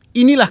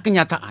 Inilah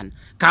kenyataan.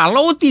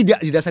 Kalau tidak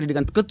didasari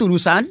dengan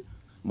ketulusan,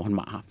 mohon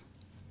maaf,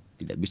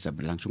 tidak bisa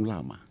berlangsung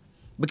lama.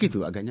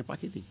 Begitu agaknya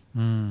Pak Kiti.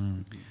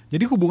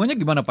 Jadi hubungannya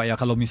gimana Pak ya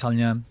kalau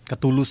misalnya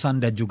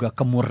ketulusan dan juga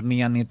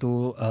kemurnian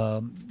itu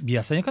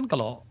biasanya kan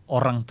kalau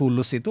orang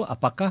tulus itu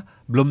apakah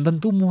belum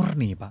tentu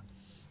murni Pak?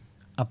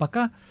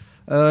 Apakah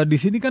di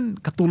sini kan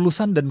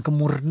ketulusan dan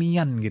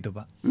kemurnian gitu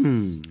Pak?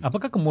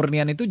 Apakah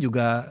kemurnian itu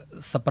juga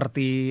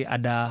seperti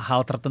ada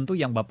hal tertentu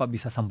yang Bapak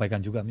bisa sampaikan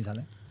juga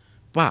misalnya?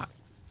 Pak,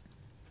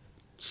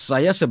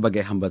 saya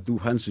sebagai hamba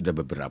Tuhan sudah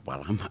beberapa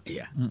lama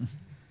ya.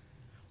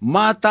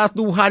 Mata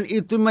Tuhan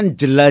itu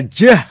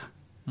menjelajah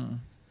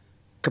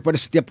kepada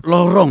setiap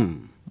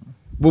lorong.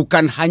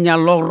 Bukan hanya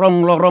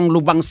lorong-lorong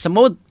lubang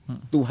semut,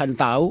 Tuhan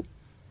tahu.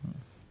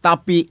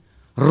 Tapi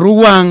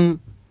ruang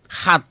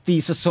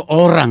hati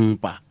seseorang,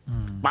 Pak.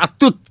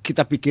 Patut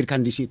kita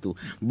pikirkan di situ.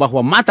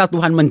 Bahwa mata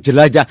Tuhan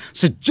menjelajah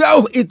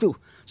sejauh itu.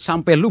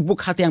 Sampai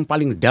lubuk hati yang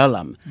paling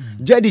dalam.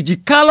 Jadi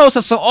jikalau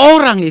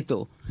seseorang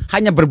itu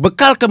hanya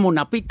berbekal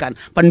kemunafikan,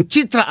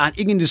 pencitraan,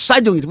 ingin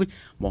disanjung,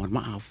 mohon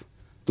maaf.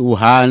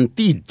 Tuhan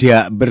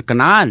tidak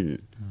berkenan.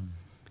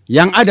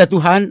 Yang ada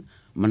Tuhan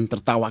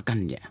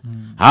mentertawakannya.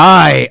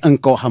 Hai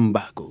engkau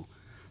hambaku,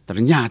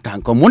 ternyata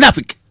engkau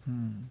munafik.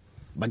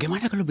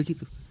 Bagaimana kalau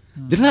begitu?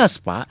 Jelas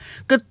Pak,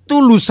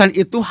 ketulusan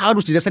itu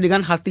harus didasari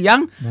dengan hati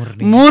yang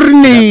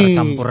murni. Tidak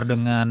tercampur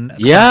dengan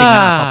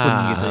kepentingan apapun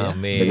gitu ya.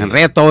 Dengan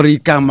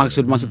retorika,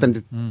 maksud-maksud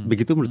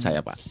begitu menurut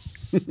saya Pak.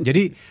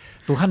 Jadi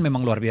Tuhan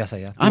memang luar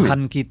biasa ya. Amin.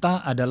 Tuhan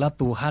kita adalah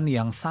Tuhan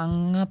yang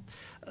sangat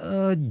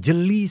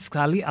jeli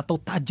sekali atau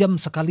tajam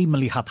sekali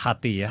melihat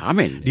hati ya.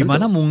 Amin.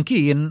 Dimana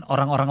mungkin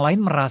orang-orang lain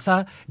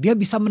merasa dia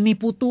bisa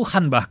menipu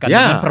Tuhan bahkan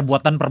dengan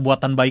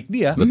perbuatan-perbuatan baik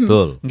dia.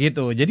 Betul.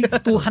 Gitu. Jadi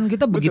Tuhan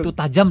kita begitu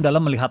tajam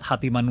dalam melihat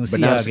hati manusia.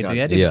 Benar gitu sekali.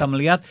 ya. Dia bisa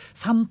melihat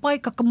sampai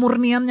ke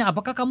kemurniannya.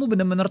 Apakah kamu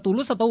benar-benar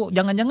tulus atau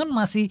jangan-jangan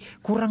masih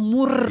kurang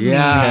murni?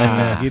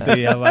 Gitu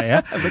ya Pak ya.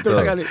 Betul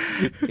sekali.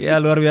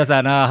 Ya luar biasa.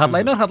 Nah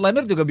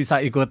Hardliner juga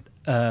bisa ikut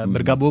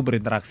bergabung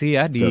berinteraksi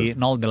ya di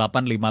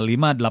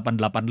 0855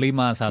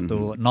 885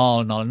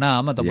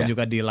 1006 ataupun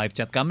juga di live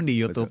chat kami di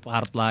YouTube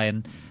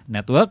Hardline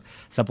Network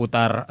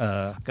seputar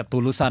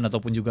ketulusan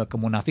ataupun juga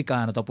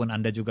kemunafikan ataupun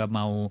Anda juga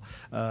mau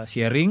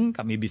sharing,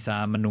 kami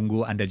bisa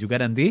menunggu Anda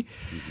juga nanti.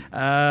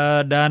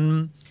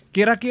 Dan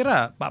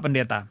kira-kira Pak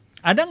Pendeta,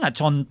 ada nggak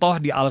contoh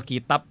di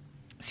Alkitab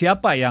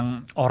siapa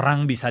yang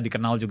orang bisa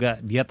dikenal juga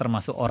dia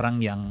termasuk orang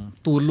yang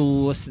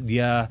tulus,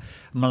 dia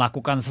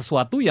melakukan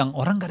sesuatu yang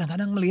orang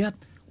kadang-kadang melihat,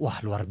 wah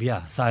luar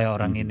biasa ya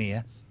orang ini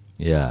ya.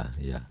 Ya.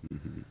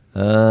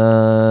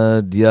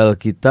 Di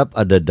Alkitab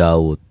ada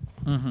Daud.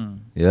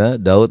 Ya,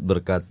 Daud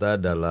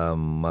berkata dalam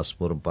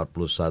Mazmur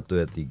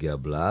 41 ayat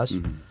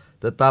 13,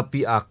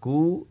 tetapi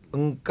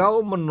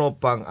engkau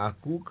menopang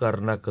aku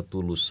karena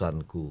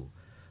ketulusanku.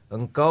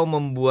 Engkau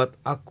membuat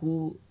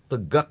aku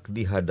tegak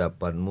di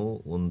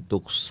hadapanmu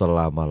untuk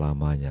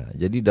selama-lamanya.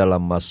 Jadi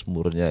dalam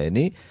Mazmurnya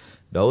ini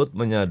Daud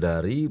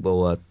menyadari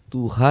bahwa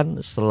Tuhan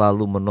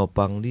selalu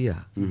menopang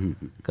dia.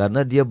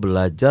 Karena dia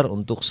belajar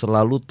untuk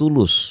selalu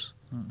tulus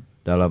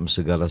dalam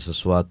segala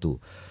sesuatu.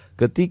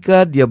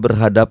 Ketika dia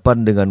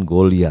berhadapan dengan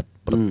Goliat,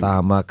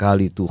 pertama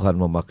kali Tuhan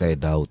memakai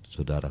Daud,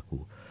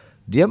 saudaraku.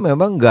 Dia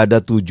memang gak ada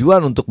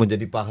tujuan untuk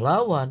menjadi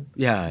pahlawan.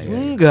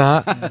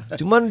 Enggak.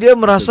 Cuman dia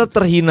merasa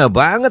terhina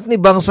banget nih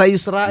bangsa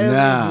Israel.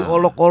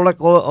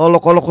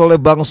 Diolok-olok oleh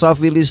bangsa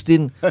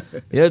Filistin.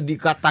 Ya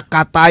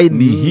dikata-katain,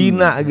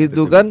 dihina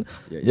gitu kan.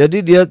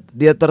 Jadi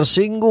dia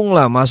tersinggung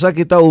lah. Masa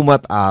kita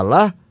umat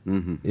Allah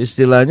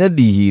istilahnya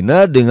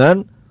dihina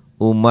dengan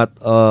umat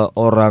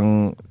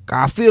orang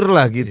kafir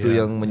lah gitu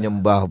yang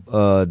menyembah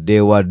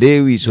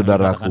dewa-dewi,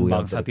 saudaraku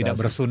yang bangsa tidak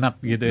bersunat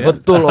gitu ya.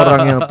 Betul,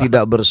 orang yang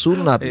tidak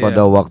bersunat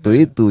pada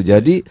waktu itu.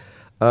 Jadi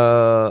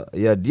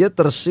ya dia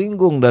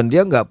tersinggung dan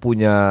dia nggak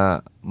punya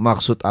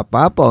maksud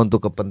apa-apa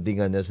untuk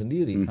kepentingannya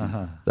sendiri.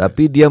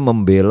 Tapi dia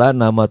membela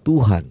nama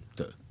Tuhan.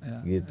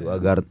 Gitu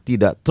agar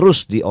tidak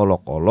terus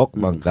diolok-olok,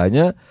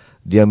 makanya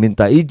dia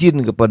minta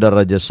izin kepada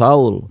Raja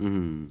Saul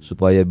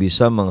supaya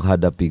bisa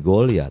menghadapi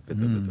Goliat.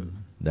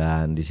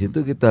 Dan di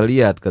situ kita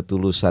lihat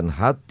ketulusan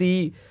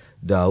hati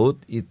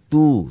Daud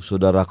itu,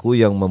 saudaraku,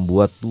 yang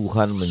membuat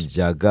Tuhan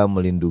menjaga,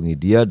 melindungi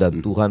dia,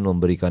 dan Tuhan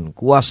memberikan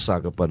kuasa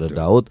kepada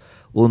Daud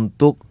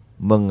untuk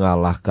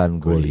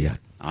mengalahkan Goliat.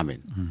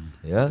 Amin.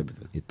 Ya,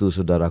 itu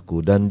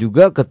saudaraku. Dan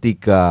juga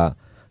ketika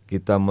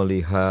kita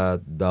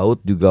melihat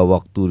Daud juga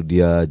waktu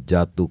dia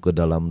jatuh ke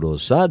dalam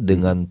dosa,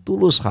 dengan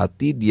tulus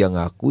hati dia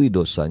ngakui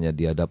dosanya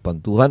di hadapan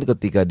Tuhan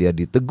ketika dia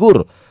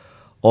ditegur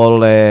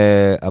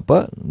oleh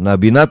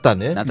Nabi Nathan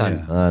ya.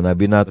 Nah,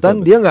 Nabi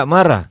Nathan dia nggak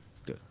marah.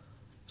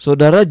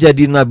 Saudara,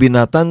 jadi Nabi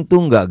Nathan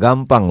tuh nggak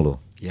gampang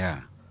loh.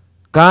 Ya.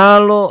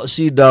 Kalau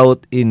si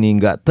Daud ini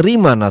nggak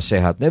terima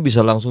nasihatnya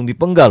bisa langsung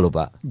dipenggal loh,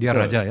 Pak. Dia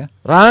raja ya.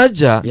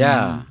 Raja.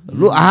 Ya.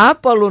 Lu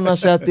apa lu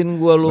nasihatin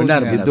gua lu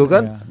gitu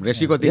kan?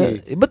 Resiko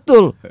tinggi. Ya,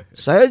 betul.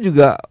 Saya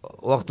juga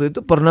waktu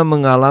itu pernah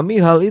mengalami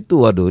hal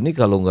itu. Waduh, ini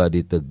kalau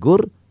nggak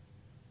ditegur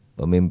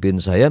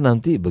pemimpin saya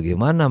nanti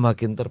bagaimana,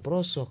 makin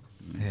terperosok.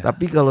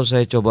 Tapi kalau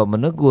saya coba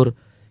menegur,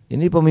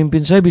 ini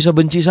pemimpin saya bisa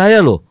benci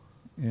saya loh.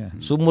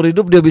 Seumur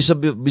hidup dia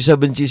bisa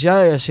benci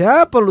saya.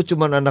 Siapa lu,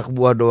 cuman anak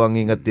buah doang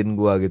ngingetin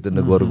gua gitu,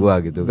 negor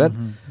gua gitu kan.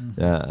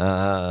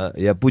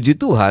 Ya puji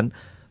Tuhan,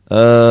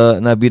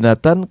 Nabi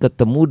Nathan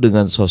ketemu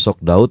dengan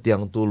sosok Daud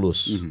yang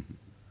tulus.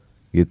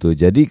 Gitu.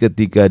 Jadi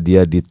ketika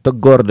dia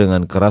ditegur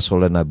dengan keras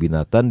oleh Nabi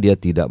Nathan, dia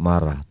tidak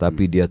marah,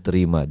 tapi dia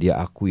terima, dia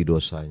akui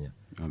dosanya.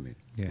 Amin.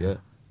 Ya.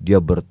 Dia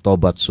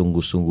bertobat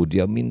sungguh-sungguh,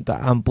 dia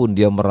minta ampun,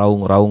 dia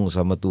meraung-raung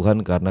sama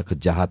Tuhan karena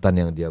kejahatan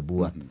yang dia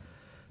buat.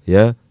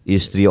 Ya,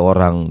 istri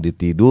orang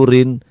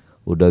ditidurin,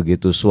 udah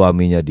gitu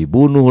suaminya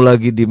dibunuh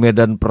lagi di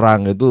medan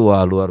perang, itu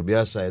wah luar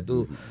biasa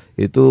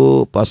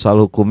itu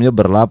pasal hukumnya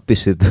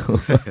berlapis itu.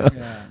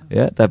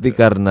 Ya, tapi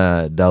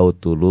karena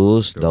Daud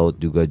tulus, Daud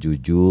juga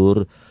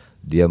jujur,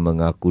 dia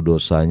mengaku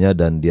dosanya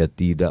dan dia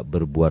tidak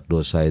berbuat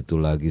dosa itu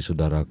lagi,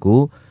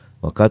 saudaraku,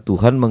 maka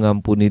Tuhan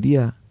mengampuni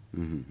dia.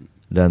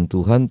 Dan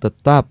Tuhan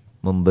tetap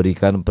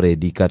memberikan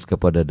predikat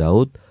kepada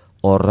Daud,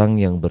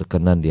 orang yang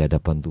berkenan di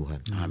hadapan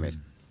Tuhan.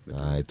 Amin.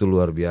 Nah, itu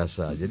luar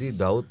biasa. Jadi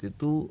Daud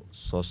itu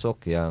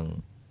sosok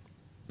yang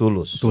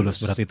tulus.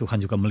 Tulus berarti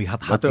Tuhan juga melihat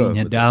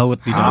hatinya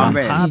Daud di dalam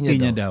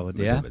hatinya Daud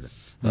ya.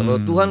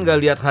 Kalau Tuhan gak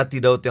lihat hati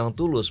Daud yang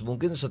tulus,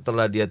 mungkin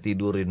setelah dia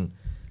tidurin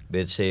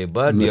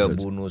Betseba, dia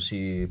bunuh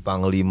si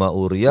Panglima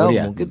Uria,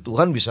 mungkin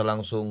Tuhan bisa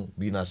langsung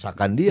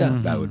binasakan dia.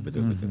 Daud,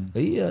 betul.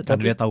 Iya,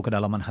 tapi dia tahu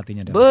kedalaman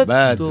hatinya Daud.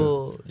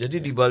 Betul.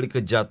 Jadi di balik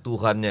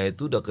kejatuhannya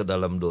itu udah ke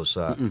dalam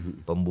dosa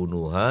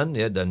pembunuhan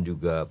ya, dan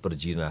juga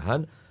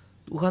perzinahan,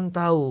 Tuhan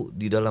tahu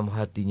di dalam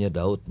hatinya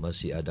Daud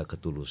masih ada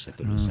ketulusan.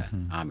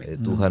 Amin.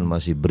 Tuhan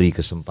masih beri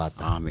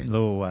kesempatan. Amin.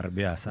 Luar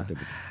biasa.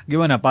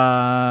 Gimana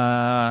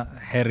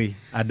Pak Heri?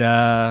 Ada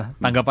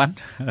tanggapan?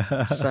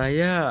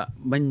 Saya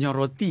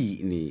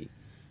menyoroti ini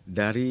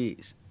dari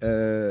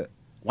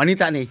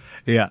wanita nih.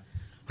 Iya.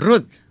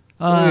 Ruth.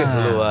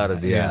 Luar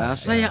biasa.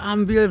 Saya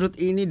ambil Ruth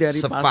ini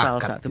dari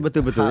pasal 1.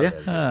 Betul-betul ya.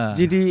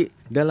 Jadi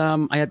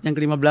dalam ayat yang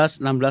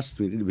ke-15,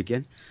 16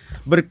 demikian.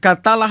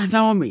 Berkatalah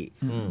Naomi,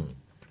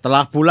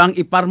 telah pulang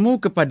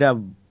iparmu kepada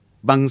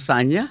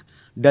bangsanya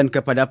dan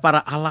kepada para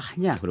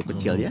allahnya, huruf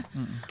kecil ya.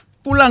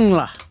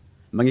 Pulanglah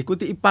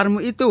mengikuti iparmu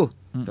itu.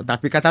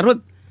 Tetapi kata Ruth,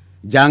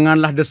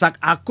 janganlah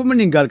desak aku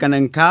meninggalkan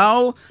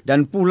engkau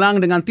dan pulang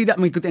dengan tidak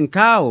mengikuti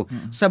engkau.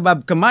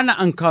 Sebab kemana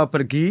engkau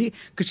pergi,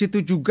 ke situ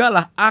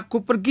jugalah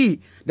aku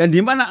pergi. Dan di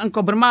mana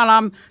engkau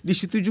bermalam, di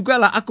situ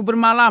jugalah aku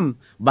bermalam.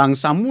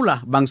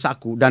 Bangsamulah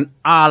bangsaku dan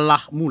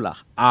Allahmulah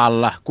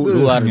Allahku.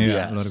 Luar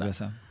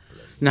biasa.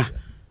 Nah,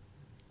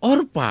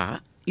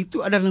 Orpa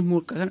itu adalah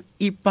merupakan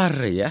ipar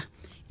ya.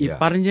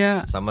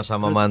 Iparnya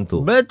sama-sama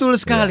mantu. Betul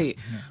sekali.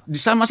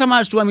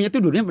 Sama-sama suaminya itu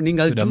dulunya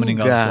meninggal Sudah juga.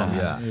 meninggal suami.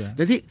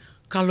 Jadi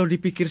kalau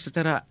dipikir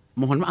secara,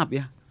 mohon maaf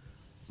ya,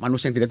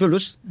 manusia yang tidak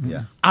tulus,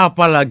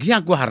 apalagi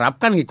aku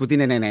harapkan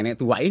ngikutin nenek-nenek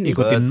tua ini.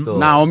 Ikutin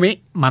Naomi,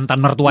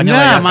 mantan mertuanya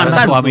lah ya,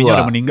 mantan suaminya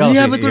udah meninggal.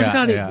 Iya, sih. betul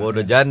sekali.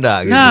 Udah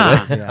janda gitu. Nah,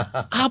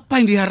 apa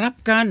yang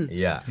diharapkan?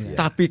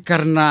 Tapi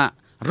karena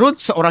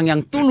Ruth seorang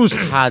yang tulus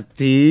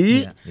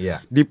hati,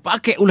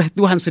 dipakai oleh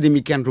Tuhan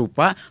sedemikian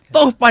rupa,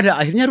 toh pada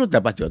akhirnya Ruth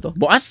dapat jodoh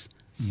Boas.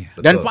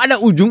 Dan pada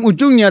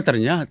ujung-ujungnya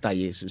ternyata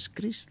Yesus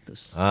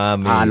Kristus.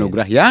 Amin.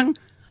 Anugerah yang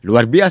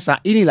luar biasa.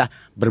 Inilah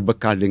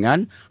berbekal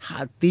dengan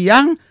hati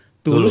yang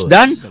tulus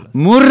dan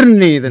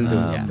murni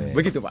tentunya. Amin.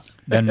 Begitu Pak.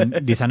 Dan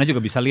di sana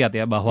juga bisa lihat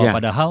ya bahwa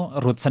padahal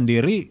Ruth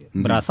sendiri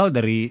berasal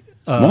dari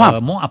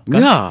Moab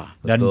kan,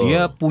 dan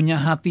dia punya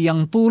hati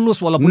yang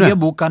tulus walaupun dia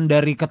bukan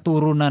dari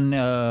keturunan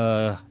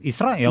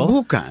Israel.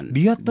 Bukan.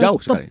 Dia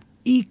tetap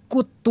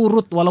ikut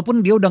turut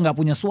walaupun dia udah nggak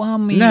punya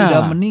suami,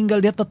 udah meninggal,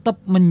 dia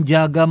tetap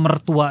menjaga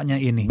mertuanya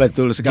ini.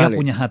 Betul sekali. Dia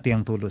punya hati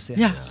yang tulus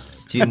Ya.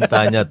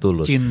 Cintanya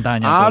tulus.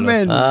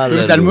 Amin.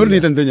 Tulus dan murni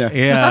tentunya.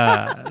 Iya,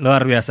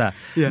 luar biasa.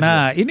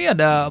 Nah, ini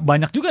ada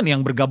banyak juga nih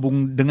yang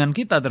bergabung dengan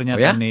kita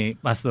ternyata nih,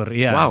 Pastor.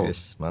 Iya. Wow,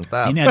 yes,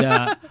 mantap. Ini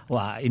ada,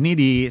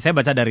 saya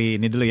baca dari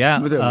ini dulu ya,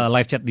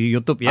 live chat di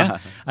YouTube ya.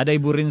 Ada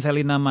Ibu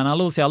Rinselina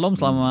Manalo, Shalom,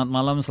 selamat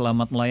malam,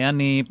 selamat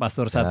melayani.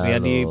 Pastor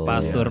Satriadi,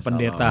 Pastor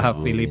Pendeta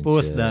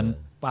Phillipus, dan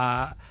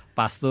Pak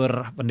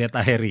Pastor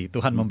Pendeta Heri.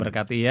 Tuhan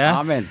memberkati ya.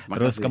 Amin.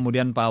 Terus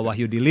kemudian Pak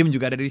Wahyu Dilim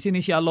juga ada di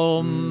sini.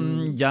 Shalom.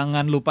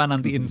 Jangan lupa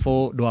nanti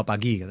info doa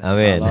pagi.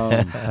 Amin.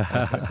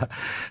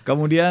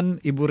 Kemudian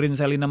Ibu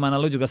Rinselina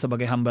Manalo juga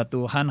sebagai hamba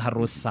Tuhan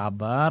harus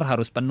sabar,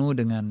 harus penuh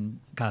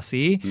dengan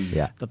kasih.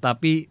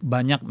 Tetapi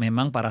banyak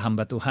memang para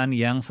hamba Tuhan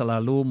yang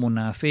selalu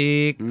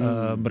munafik,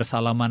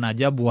 bersalaman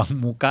aja, buang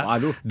muka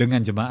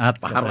dengan jemaat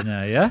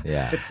katanya ya.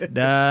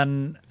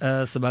 Dan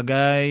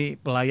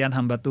sebagai pelayan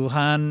hamba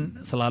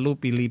Tuhan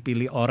selalu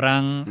pilih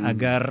orang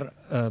agar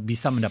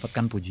bisa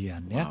mendapatkan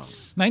pujian ya.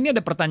 Nah, ini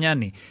ada pertanyaan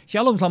nih.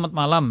 Shalom, selamat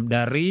malam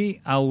dari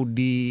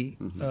Audi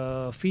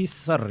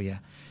Fisher ya.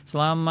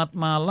 Selamat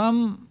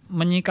malam,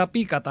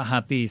 menyikapi kata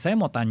hati. Saya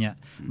mau tanya,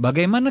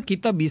 bagaimana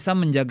kita bisa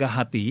menjaga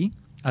hati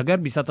agar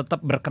bisa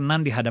tetap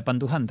berkenan di hadapan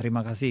Tuhan?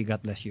 Terima kasih,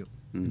 God bless you.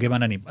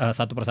 Gimana nih,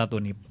 satu persatu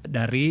nih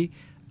dari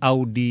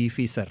Audi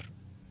Fisher.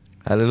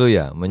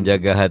 Haleluya,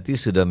 menjaga hati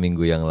sudah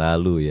minggu yang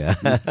lalu ya.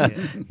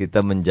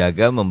 Kita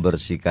menjaga,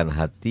 membersihkan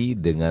hati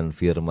dengan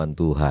firman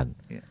Tuhan.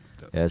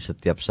 Ya,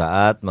 setiap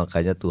saat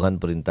makanya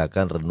Tuhan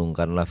perintahkan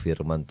renungkanlah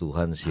firman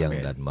Tuhan siang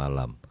dan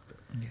malam.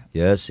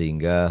 Ya,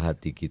 sehingga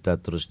hati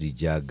kita terus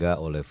dijaga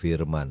oleh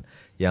firman.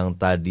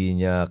 Yang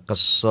tadinya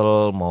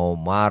kesel, mau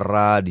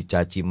marah,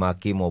 dicaci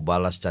maki, mau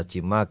balas caci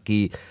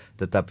maki,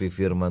 tetapi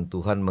firman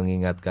Tuhan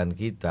mengingatkan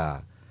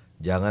kita,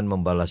 jangan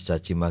membalas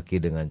caci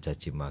maki dengan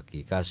caci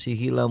maki.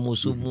 Kasihilah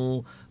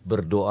musuhmu,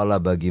 berdoalah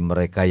bagi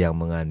mereka yang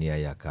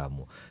menganiaya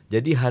kamu.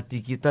 Jadi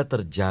hati kita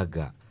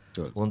terjaga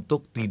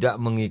untuk tidak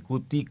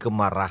mengikuti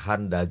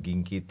kemarahan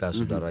daging kita,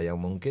 saudara, yang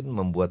mungkin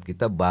membuat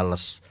kita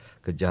balas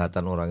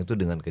kejahatan orang itu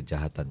dengan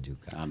kejahatan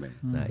juga. Amin.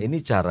 Nah,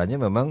 ini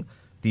caranya memang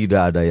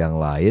tidak ada yang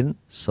lain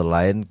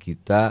selain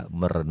kita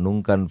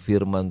merenungkan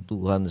firman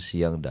Tuhan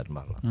siang dan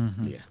malam.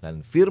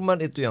 Dan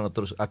firman itu yang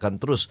akan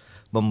terus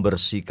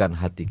membersihkan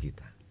hati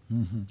kita.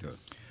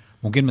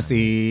 Mungkin mesti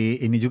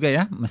ini juga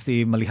ya,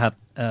 mesti melihat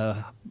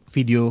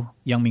video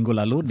yang minggu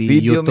lalu di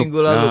video YouTube. Minggu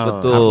lalu,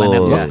 betul. Heartline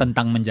Network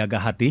tentang menjaga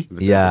hati.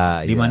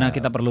 Di mana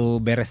kita perlu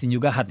beresin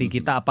juga hati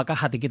kita. Apakah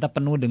hati kita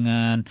penuh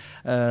dengan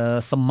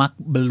semak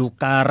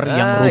belukar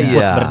yang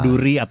rumput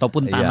berduri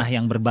ataupun tanah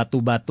yang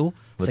berbatu-batu.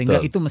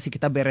 Sehingga itu mesti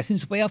kita beresin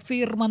supaya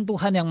firman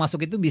Tuhan yang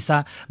masuk itu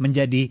bisa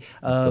menjadi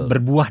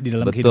berbuah di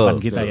dalam kehidupan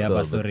kita ya,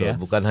 Pastor ya.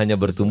 Bukan hanya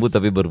bertumbuh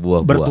tapi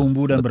berbuah-buah.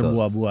 Bertumbuh dan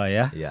berbuah-buah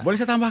ya. Boleh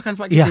saya tambahkan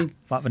Pak? Iya,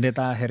 Pak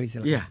Pendeta Heri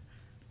silakan. Iya.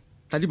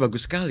 Tadi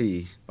bagus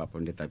sekali Pak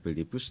Pendeta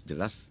Phillipus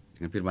jelas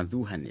dengan firman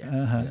Tuhan ya.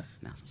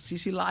 Nah,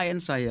 sisi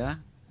lain saya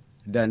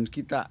dan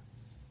kita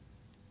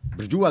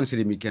berjuang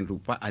sedemikian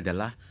rupa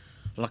adalah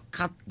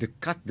lekat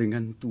dekat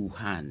dengan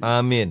Tuhan.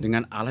 Amin.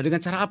 Dengan Allah, dengan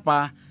cara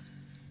apa?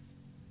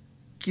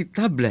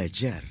 Kita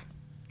belajar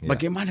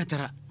bagaimana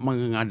cara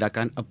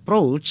mengadakan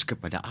approach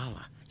kepada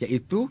Allah,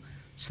 yaitu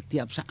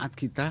setiap saat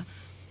kita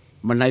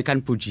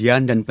menaikkan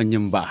pujian dan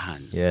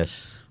penyembahan.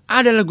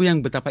 Ada lagu yang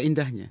betapa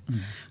indahnya.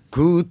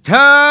 Ku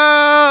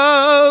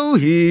tahu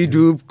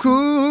hidupku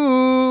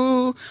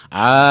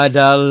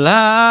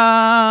adalah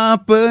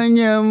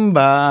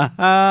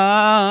penyembahan.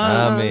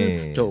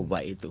 Amin.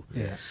 Coba itu.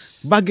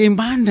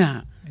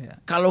 Bagaimana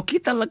kalau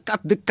kita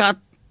lekat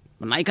dekat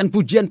menaikkan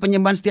pujian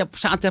penyembahan setiap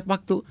saat, setiap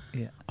waktu,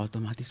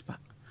 otomatis Pak,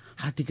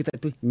 hati kita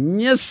itu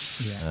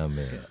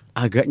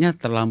agaknya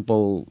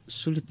terlampau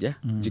sulit ya.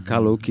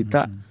 Jikalau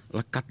kita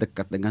lekat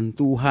dekat dengan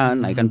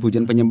Tuhan, naikkan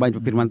pujian penyembahan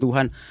firman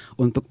Tuhan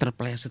untuk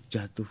terpeleset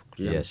jatuh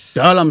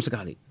dalam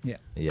sekali.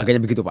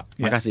 Agaknya begitu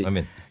Pak. Makasih.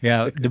 Amin.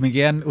 Ya,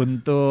 demikian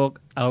untuk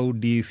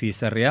Audi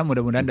Fisher ya.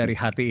 Mudah-mudahan dari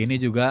hati ini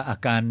juga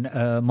akan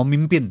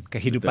memimpin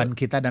kehidupan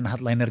kita dan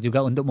Heartliner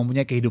juga untuk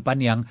mempunyai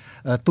kehidupan yang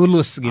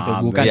tulus gitu,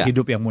 bukan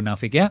hidup yang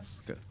munafik ya.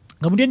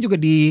 Kemudian juga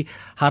di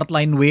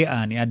Heartline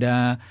WA nih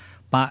ada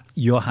Pak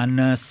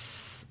Yohanes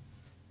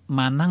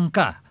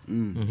Manangka.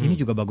 Ini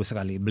juga bagus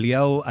sekali.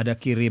 Beliau ada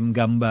kirim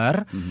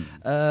gambar.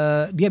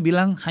 Dia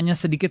bilang hanya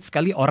sedikit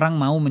sekali orang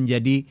mau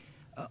menjadi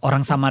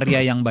orang Samaria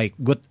yang baik,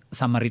 good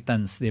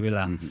Samaritans dia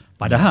bilang.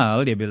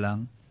 Padahal dia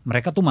bilang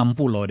mereka tuh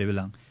mampu loh, dia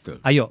bilang.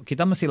 Ayo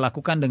kita mesti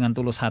lakukan dengan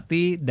tulus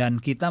hati dan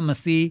kita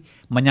mesti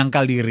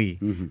menyangkal diri.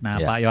 Nah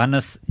Pak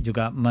Yohanes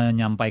juga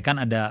menyampaikan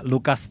ada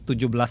Lukas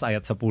 17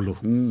 ayat 10.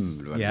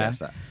 Luar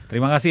biasa.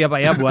 Terima kasih ya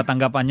Pak ya buat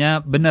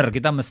tanggapannya. Benar,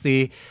 kita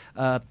mesti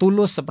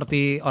tulus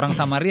seperti orang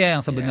Samaria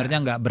yang sebenarnya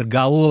nggak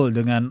bergaul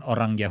dengan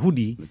orang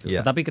Yahudi.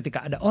 Tetapi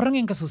ketika ada orang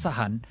yang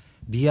kesusahan,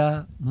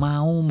 dia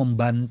mau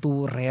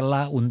membantu,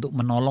 rela untuk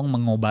menolong,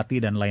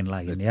 mengobati dan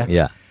lain-lain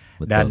ya.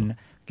 Dan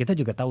kita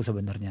juga tahu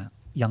sebenarnya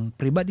yang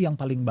pribadi yang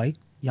paling baik,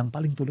 yang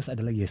paling tulus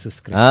adalah Yesus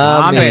Kristus.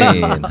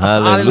 Amin.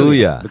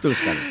 Haleluya. Betul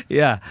sekali.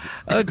 Ya,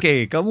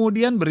 oke.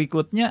 Kemudian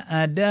berikutnya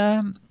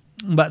ada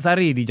Mbak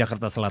Sari di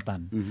Jakarta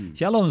Selatan.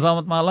 Shalom,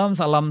 selamat malam,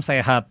 salam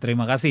sehat.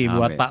 Terima kasih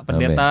buat Pak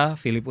Pendeta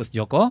Phillipus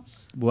Djoko,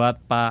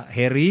 buat Pak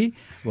Heri,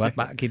 buat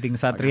Pak Kiting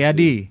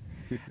Satriadi.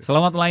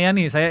 Selamat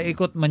melayani, saya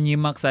ikut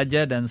menyimak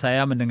saja dan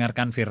saya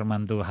mendengarkan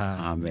firman Tuhan.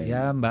 Amin.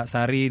 Ya, Mbak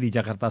Sari di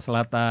Jakarta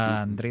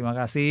Selatan. Terima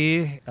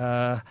kasih.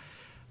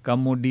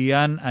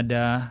 Kemudian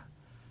ada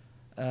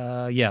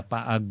ya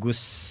Pak Agus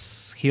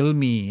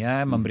Hilmi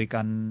ya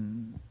memberikan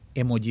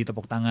emoji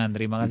tepuk tangan.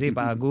 Terima kasih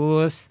Pak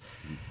Agus.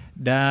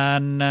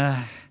 Dan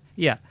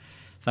ya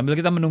sambil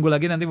kita menunggu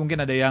lagi nanti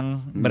mungkin ada yang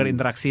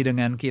berinteraksi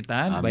dengan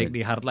kita baik di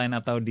hardline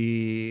atau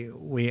di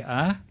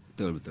WA.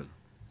 Betul.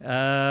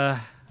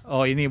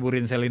 Oh ini Bu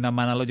Rinselina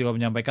Manalo juga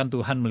menyampaikan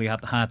Tuhan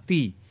melihat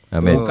hati.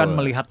 Amin. Bukan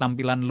melihat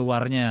tampilan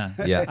luarnya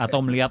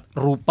atau melihat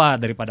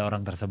rupa daripada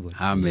orang tersebut.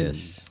 Amin.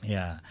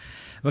 Ya.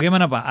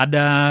 Bagaimana Pak?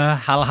 Ada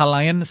hal-hal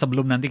lain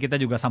sebelum nanti kita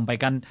juga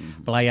sampaikan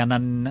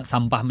pelayanan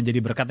sampah menjadi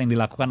berkat yang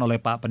dilakukan oleh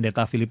Pak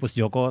Pendeta Phillipus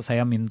Djoko.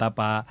 Saya minta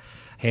Pak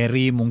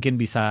Heri mungkin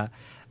bisa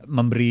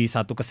memberi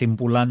satu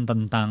kesimpulan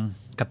tentang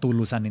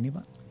ketulusan ini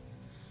Pak.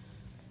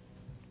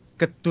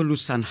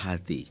 Ketulusan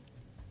hati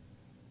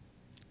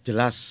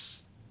jelas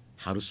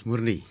harus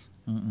murni.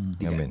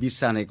 Tidak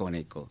bisa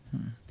neko-neko.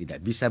 Tidak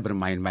bisa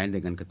bermain-main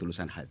dengan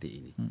ketulusan hati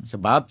ini.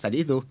 Sebab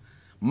tadi itu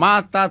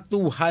mata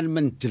Tuhan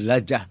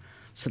menjelajah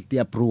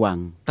setiap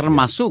ruang,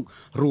 termasuk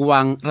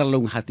ruang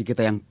relung hati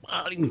kita yang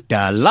paling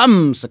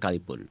dalam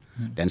sekalipun.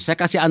 Dan saya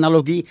kasih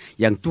analogi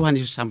yang Tuhan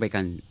Yesus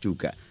sampaikan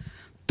juga.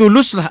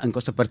 Tuluslah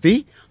engkau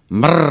seperti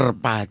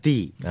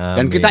merpati.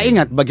 Dan kita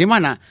ingat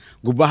bagaimana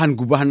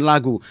gubahan-gubahan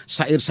lagu,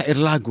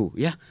 syair-syair lagu,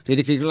 ya,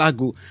 lirik-lirik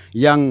lagu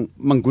yang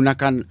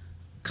menggunakan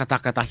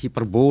kata-kata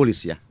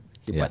hiperbolis ya,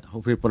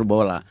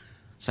 hiperbola,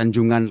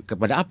 sanjungan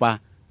kepada apa?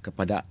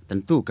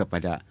 Tentu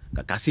kepada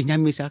kekasihnya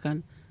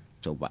misalkan.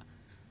 Coba.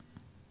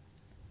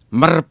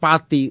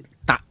 Merpati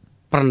tak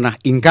pernah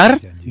ingkar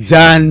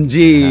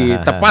janji.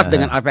 Tepat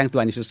dengan apa yang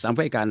Tuhan Yesus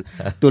sampaikan.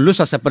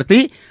 Tuluslah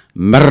seperti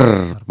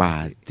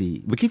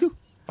merpati. Begitu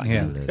Pak.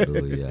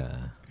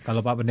 Haleluya.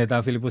 Kalau Pak Pendeta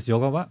Phillipus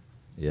Djoko Pak?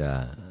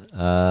 Ya,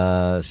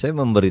 saya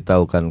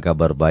memberitahukan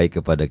kabar baik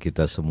kepada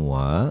kita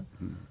semua.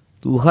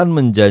 Tuhan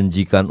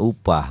menjanjikan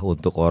upah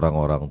untuk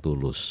orang-orang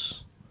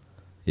tulus.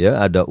 Ya,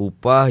 ada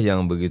upah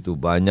yang begitu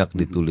banyak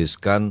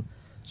dituliskan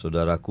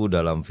saudaraku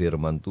dalam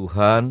firman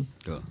Tuhan.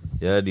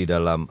 Ya, di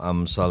dalam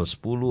Amsal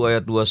 10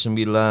 ayat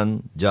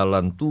 29,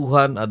 jalan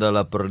Tuhan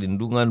adalah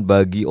perlindungan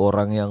bagi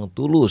orang yang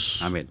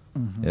tulus. Amin.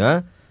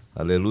 Ya,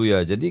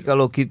 haleluya. Jadi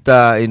kalau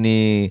kita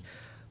ini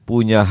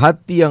punya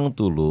hati yang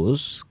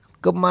tulus,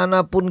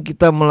 kemanapun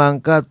kita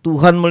melangkah,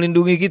 Tuhan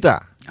melindungi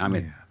kita.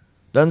 Amin.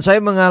 Dan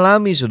saya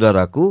mengalami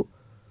saudaraku,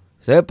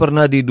 saya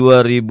pernah di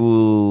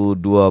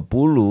 2020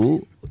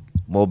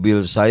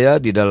 mobil saya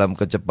di dalam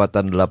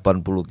kecepatan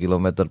 80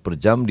 km per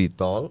jam di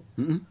tol.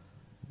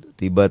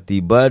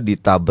 Tiba-tiba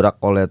ditabrak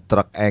oleh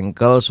truk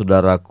engkel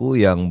saudaraku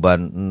yang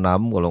ban 6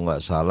 kalau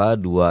nggak salah,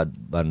 2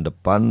 ban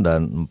depan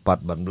dan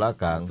 4 ban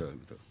belakang. Betul.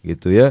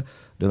 Gitu ya,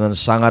 dengan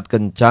sangat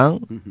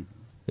kencang.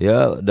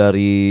 Ya,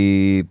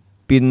 dari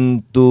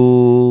pintu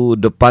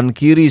depan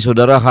kiri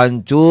saudara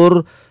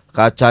hancur,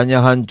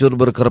 kacanya hancur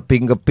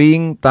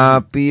berkeping-keping,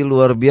 tapi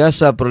luar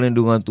biasa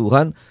perlindungan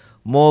Tuhan.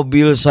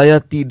 Mobil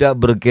saya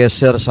tidak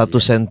bergeser 1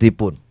 senti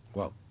pun.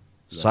 Wow.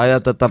 Saya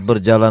tetap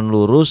berjalan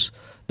lurus.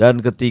 Dan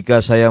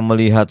ketika saya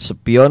melihat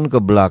spion ke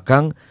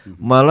belakang,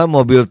 malah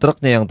mobil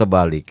truknya yang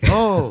terbalik.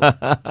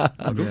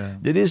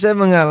 Jadi saya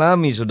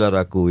mengalami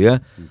saudaraku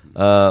ya,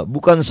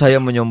 bukan saya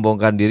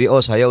menyombongkan diri,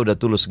 oh saya udah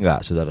tulus,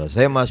 enggak saudara.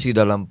 Saya masih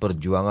dalam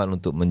perjuangan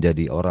untuk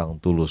menjadi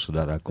orang tulus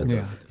saudaraku.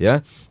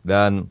 Ya,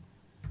 dan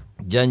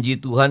janji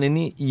Tuhan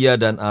ini iya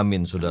dan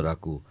amin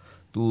saudaraku.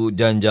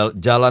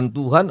 Jalan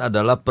Tuhan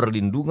adalah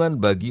perlindungan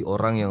bagi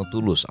orang yang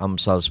tulus.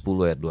 Amsal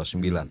 10 ayat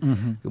 29.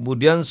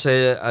 Kemudian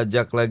saya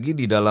ajak lagi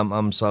di dalam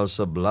Amsal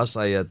 11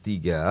 ayat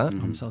 3.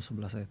 Amsal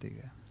 11 ayat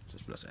 3.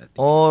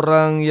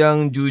 Orang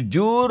yang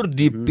jujur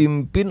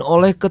dipimpin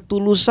oleh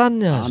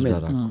ketulusannya,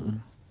 saudaraku.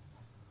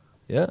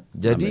 Ya,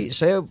 jadi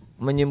saya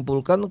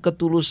menyimpulkan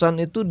ketulusan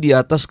itu di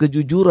atas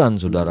kejujuran,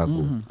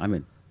 saudaraku.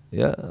 Amin.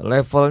 Ya,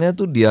 levelnya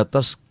tuh di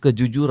atas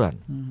kejujuran.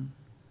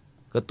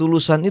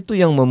 Ketulusan itu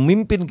yang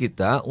memimpin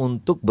kita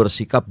untuk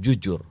bersikap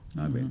jujur.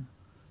 Amin.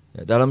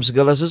 Ya, dalam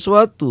segala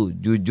sesuatu,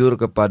 jujur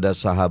kepada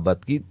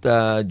sahabat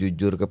kita,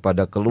 jujur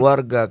kepada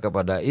keluarga,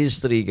 kepada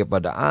istri,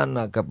 kepada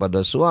anak,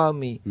 kepada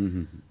suami,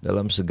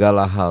 dalam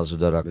segala hal,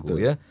 saudaraku.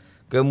 Betul. Ya.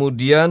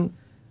 Kemudian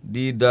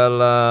di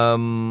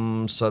dalam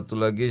satu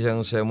lagi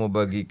yang saya mau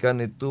bagikan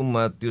itu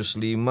Matius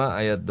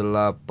 5 ayat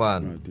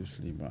 8. Matius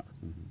 5.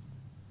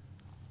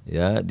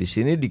 Ya, di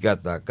sini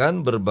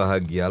dikatakan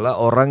berbahagialah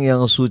orang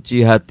yang suci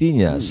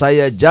hatinya.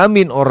 Saya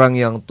jamin orang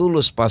yang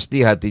tulus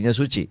pasti hatinya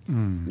suci.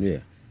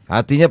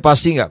 Hatinya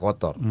pasti nggak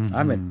kotor.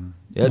 Amin.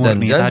 Ya,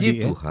 dan janji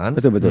tadi, Tuhan,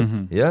 betul.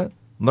 Ya,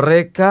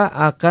 mereka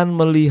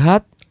akan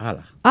melihat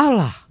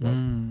Allah.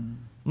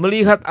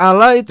 Melihat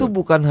Allah itu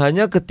bukan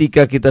hanya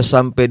ketika kita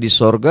sampai di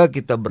sorga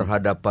kita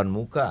berhadapan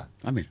muka.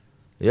 Amin.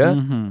 Ya,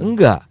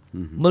 enggak.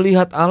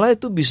 Melihat Allah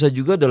itu bisa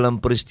juga dalam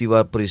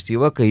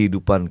peristiwa-peristiwa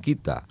kehidupan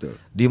kita,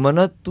 di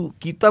mana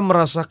kita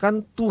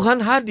merasakan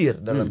Tuhan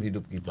hadir dalam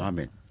hidup kita.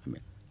 Amin.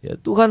 Amin. Ya,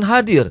 Tuhan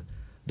hadir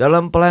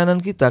dalam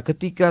pelayanan kita.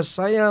 Ketika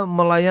saya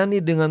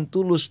melayani dengan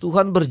tulus,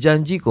 Tuhan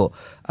berjanji kok,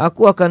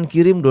 aku akan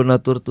kirim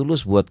donatur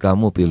tulus buat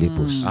kamu,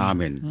 Phillipus.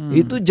 Amin.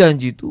 Itu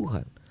janji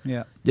Tuhan.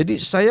 Ya.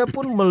 Jadi saya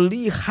pun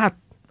melihat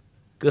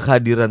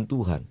kehadiran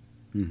Tuhan,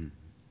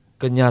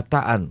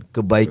 kenyataan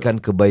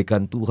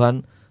kebaikan-kebaikan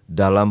Tuhan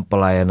dalam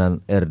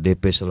pelayanan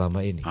RDP selama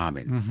ini.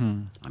 Amin.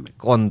 Amin.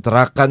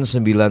 Kontrakan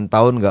 9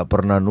 tahun gak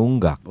pernah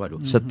nunggak.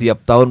 Waduh.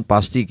 Setiap tahun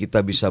pasti kita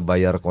bisa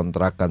bayar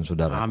kontrakan,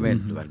 saudara. Amin.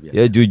 Luar biasa.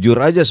 Ya jujur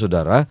aja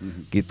saudara,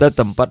 kita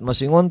tempat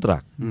masih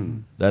ngontrak.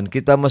 Dan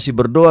kita masih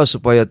berdoa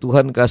supaya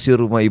Tuhan kasih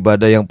rumah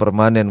ibadah yang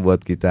permanen buat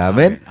kita.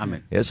 Amin.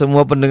 Amin. Ya,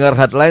 semua pendengar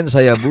hotline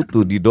saya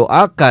butuh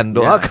doakan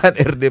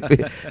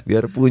RDP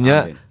biar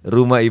punya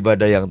rumah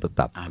ibadah yang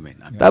tetap. Amin.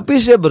 Amin. Tapi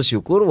saya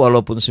bersyukur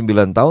walaupun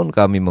 9 tahun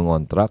kami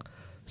mengontrak,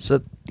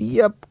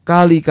 setiap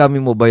kali kami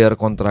mau bayar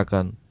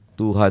kontrakan,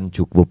 Tuhan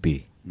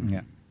cukupi.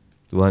 Ya.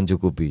 Tuhan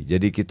cukupi.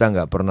 Jadi kita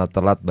nggak pernah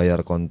telat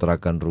bayar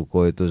kontrakan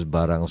ruko itu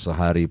barang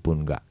sehari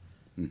pun nggak.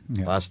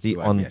 Pasti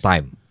on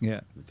time.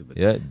 Ya.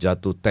 Ya,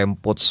 jatuh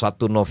tempo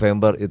 1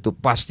 November itu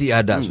pasti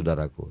ada,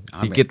 saudaraku.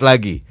 Dikit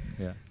lagi.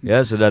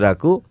 Ya,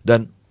 saudaraku,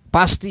 dan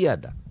pasti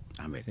ada.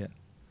 Amin. Ya.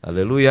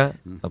 Haleluya.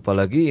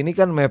 Apalagi ini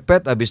kan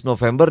mepet habis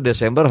November,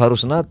 Desember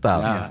harus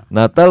Natal.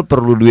 Natal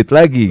perlu duit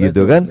lagi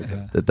gitu kan.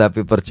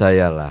 Tetapi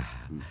percayalah,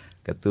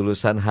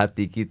 ketulusan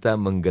hati kita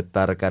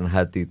menggetarkan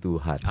hati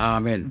Tuhan.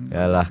 Amin.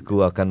 Yalah,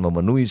 akan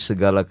memenuhi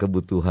segala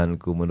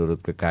kebutuhanku menurut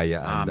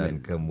kekayaan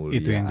dan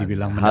kemuliaan. Itu yang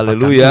dibilang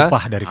Haleluya. mendapatkan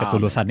upah dari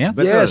ketulusannya.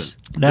 Yes.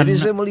 Dan- Jadi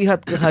saya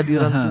melihat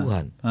kehadiran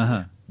Tuhan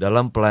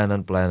dalam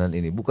pelayanan-pelayanan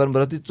ini. Bukan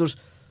berarti terus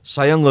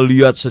saya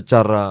ngelihat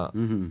secara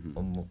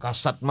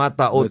kasat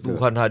mata,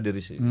 Tuhan hadir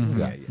di sini.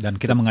 Enggak. Dan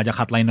kita mengajak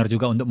hardliner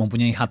juga untuk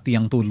mempunyai hati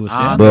yang tulus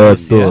ya.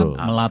 Betul.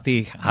 Ya,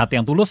 melatih hati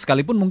yang tulus,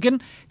 sekalipun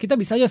mungkin kita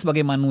bisa aja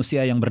sebagai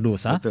manusia yang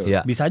berdosa,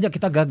 Ya. bisa aja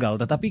kita gagal.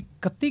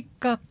 Tetapi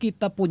ketika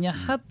kita punya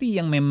hati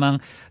yang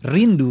memang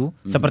rindu,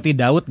 seperti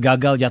Daud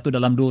gagal jatuh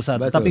dalam dosa,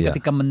 tetapi Ya.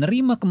 ketika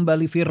menerima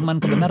kembali firman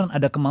kebenaran,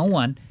 ada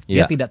kemauan,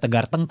 dia Ya. tidak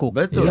tegar tengkuk,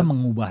 dia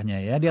mengubahnya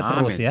ya, dia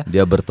terus ya.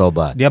 Dia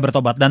bertobat. Dia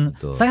bertobat. Dan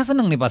Betul. saya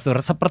senang nih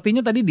Pastor, sepertinya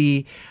tadi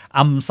di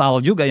Amsal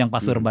juga yang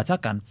Pastor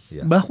bacakan,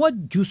 bahwa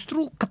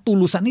justru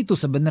ketulusan itu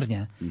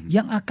sebenarnya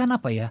yang akan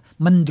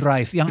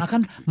mendrive, yang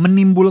akan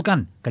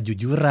menimbulkan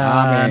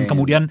kejujuran,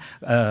 kemudian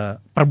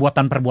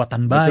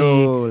perbuatan-perbuatan baik.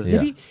 Betul.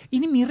 Jadi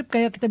ini mirip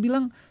kayak kita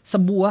bilang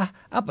sebuah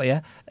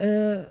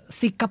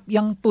sikap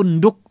yang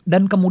tunduk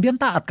dan kemudian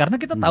taat, karena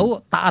kita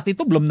tahu taat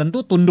itu belum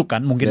tentu tunduk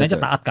kan, mungkin aja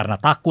taat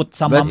karena takut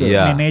sama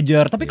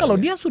manajer, tapi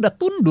kalau dia sudah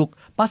tunduk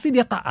pasti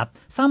dia taat.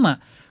 Sama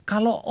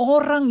kalau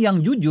orang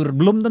yang jujur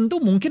belum tentu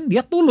mungkin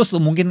dia tulus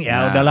loh, mungkin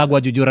ya udahlah gua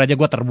jujur aja,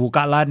 gua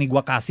terbuka lah nih,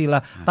 gua kasih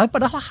lah. Tapi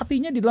padahal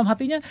di dalam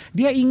hatinya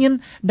dia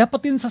ingin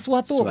dapetin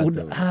sesuatu.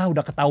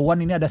 Udah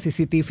ketahuan ini ada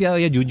CCTV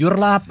ya jujur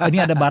lah,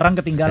 ini ada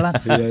barang ketinggalan.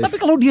 Tapi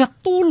kalau dia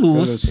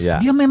tulus,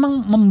 dia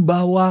memang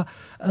membawa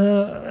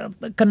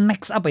ke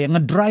next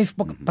ngedrive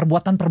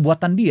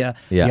perbuatan-perbuatan dia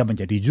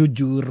menjadi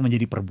jujur,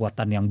 menjadi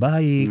perbuatan yang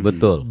baik.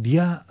 Betul.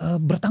 Dia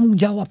bertanggung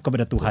jawab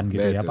kepada Tuhan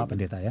gitu ya Pak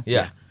Pendeta ya.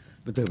 Ya.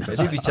 Betul.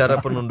 Jadi bicara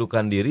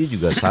penundukan diri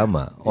juga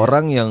sama.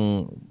 Orang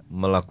yang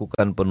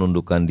melakukan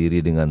penundukan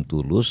diri dengan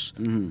tulus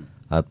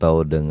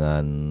atau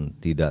dengan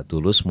tidak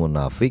tulus,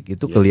 munafik,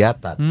 itu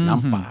kelihatan,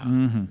 nampak.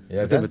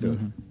 Ya kan? Betul.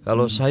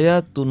 Kalau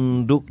saya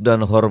tunduk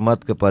dan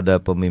hormat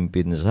kepada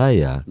pemimpin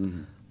saya,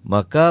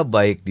 maka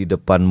baik di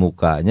depan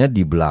mukanya,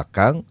 di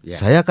belakang,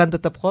 saya akan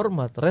tetap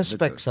hormat,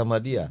 respect sama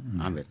dia.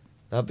 Amin.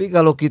 Tapi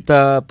kalau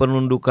kita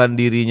penundukan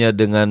dirinya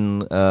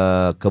dengan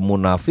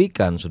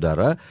kemunafikan,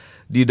 saudara,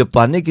 di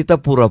depannya kita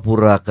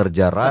pura-pura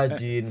kerja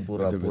rajin,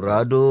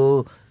 pura-pura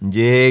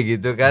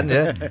gitu kan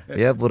ya.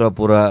 Ya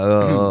pura-pura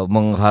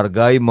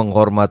menghargai,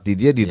 menghormati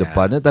dia di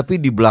depannya, tapi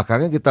di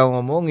belakangnya kita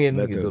ngomongin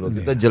gitu loh.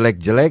 Kita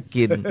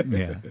jelek-jelekin.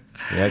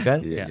 Ya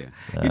kan?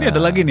 Ini ada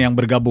lagi nih yang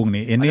bergabung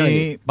nih.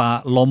 Ini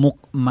Pak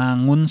Lomuk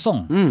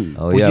Mangunsong.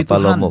 Oh ya, Pak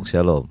Lomuk,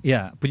 shalom.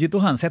 Ya, puji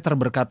Tuhan, saya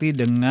terberkati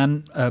dengan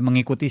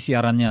mengikuti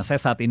siarannya.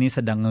 Saya saat ini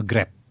sedang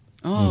nge-Grab.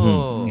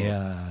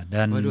 Ya,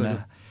 dan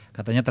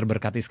katanya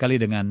terberkati sekali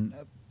dengan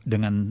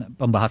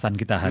pembahasan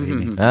kita hari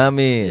ini.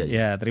 Amin.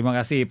 Ya, terima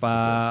kasih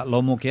Pak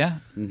Lomuk ya.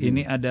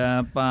 Ini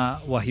ada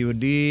Pak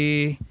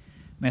Wahyudi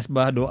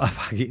Mesbah doa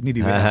pagi ini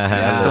di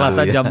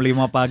Selasa jam 5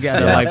 pagi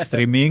ada live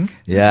streaming.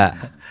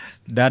 Ya.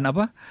 Dan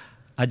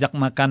ajak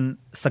makan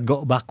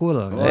sego bakul.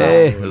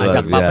 luar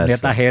Ajak Pak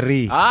Pendeta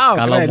Heri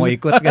kalau mau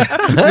ikut.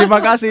 Terima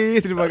kasih.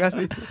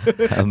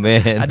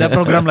 Amin. Ada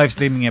program live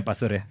streaming ya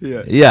Pastor ya?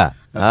 Iya.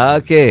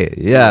 Oke,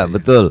 ya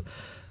betul.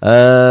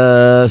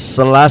 Hari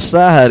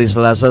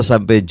Selasa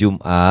sampai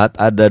Jumat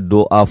ada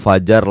doa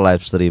fajar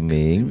live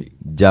streaming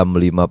jam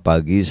 5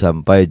 pagi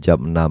sampai jam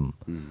 6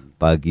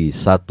 pagi,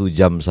 1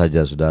 jam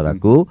saja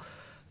saudaraku.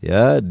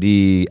 ya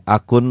di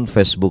akun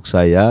Facebook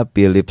saya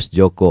Phillipus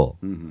Djoko.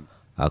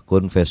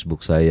 Akun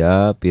Facebook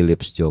saya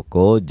Phillipus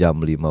Djoko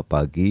jam 5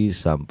 pagi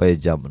sampai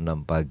jam 6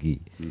 pagi.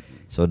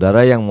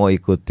 Saudara yang mau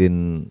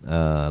ikutin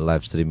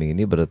live streaming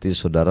ini berarti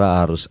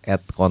saudara harus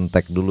add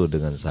kontak dulu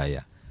dengan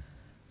saya.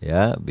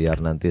 Ya,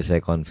 biar nanti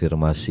saya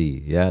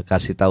konfirmasi ya,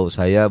 kasih tahu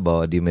saya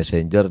bahwa di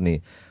Messenger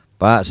nih,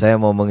 Pak, saya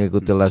mau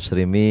mengikuti live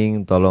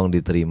streaming, tolong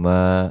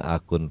diterima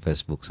akun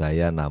Facebook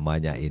saya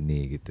namanya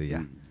ini gitu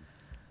ya.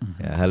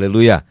 Ya,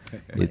 haleluya.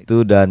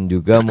 Itu, dan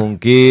juga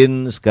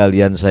mungkin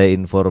sekalian saya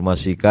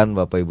informasikan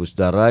Bapak Ibu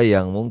Saudara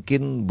yang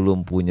mungkin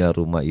belum punya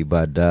rumah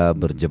ibadah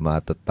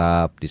berjemaat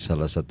tetap di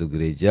salah satu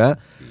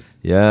gereja,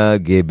 ya,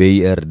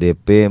 GBI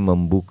RDP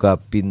membuka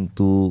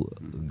pintu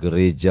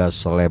gereja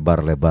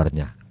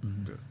selebar-lebarnya.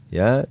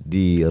 Ya,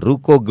 di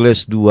Ruko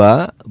Gles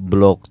 2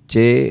 Blok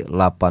C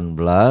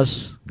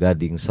 18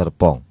 Gading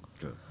Serpong.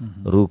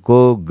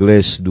 Ruko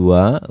Gles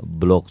 2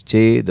 Blok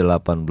C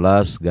 18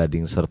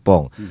 Gading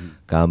Serpong.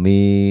 Kami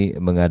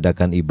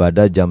mengadakan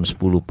ibadah jam 10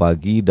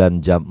 pagi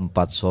dan jam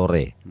 4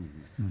 sore.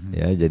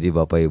 Ya, jadi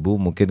Bapak Ibu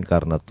mungkin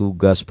karena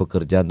tugas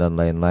pekerjaan dan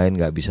lain-lain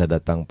gak bisa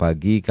datang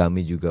pagi,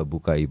 kami juga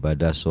buka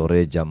ibadah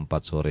sore jam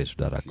 4 sore,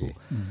 saudaraku.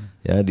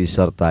 Ya,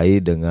 disertai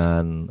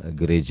dengan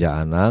gereja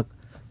anak.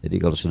 Jadi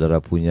kalau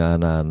saudara punya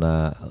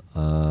anak-anak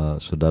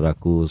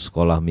saudaraku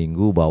sekolah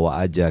minggu,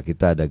 bawa aja,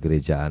 kita ada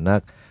gereja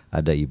anak,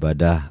 ada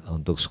ibadah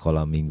untuk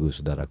sekolah minggu,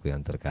 saudaraku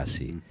yang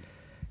terkasih.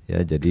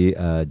 Ya, jadi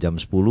jam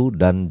 10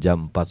 dan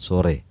jam 4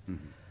 sore.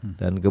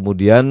 Dan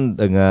kemudian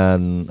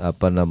dengan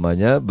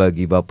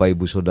bagi Bapak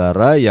Ibu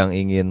Saudara yang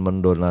ingin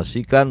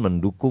mendonasikan,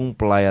 mendukung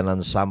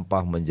pelayanan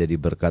sampah menjadi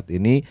berkat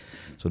ini,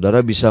 saudara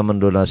bisa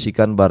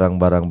mendonasikan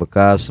barang-barang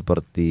bekas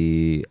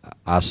seperti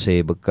AC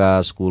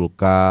bekas,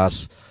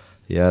 kulkas,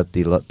 ya,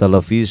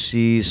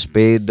 televisi,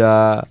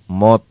 sepeda,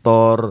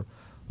 motor,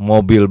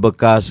 mobil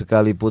bekas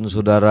sekalipun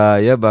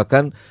saudara, ya,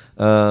 bahkan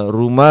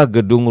rumah,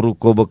 gedung,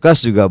 ruko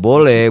bekas juga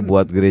boleh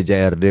buat gereja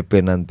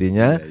RDP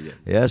nantinya.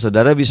 Ya,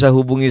 saudara bisa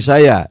hubungi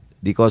saya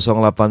di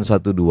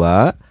 0812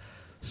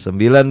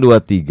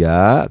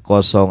 923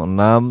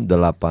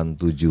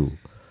 0687.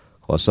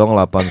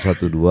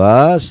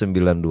 0812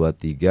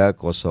 923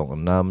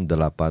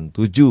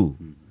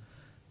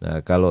 0687.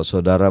 Nah, kalau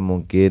saudara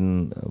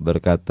mungkin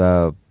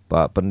berkata,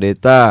 Pak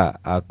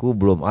Pendeta, aku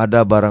belum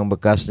ada barang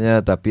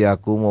bekasnya, tapi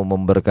aku mau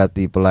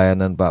memberkati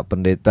pelayanan Pak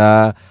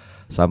Pendeta,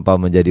 Sampah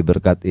Menjadi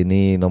Berkat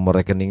ini, nomor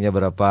rekeningnya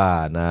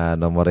berapa? Nah,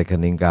 nomor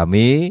rekening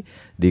kami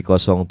di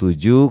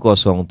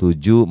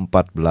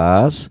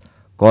 070714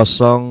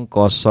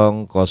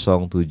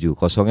 0007,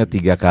 kosongnya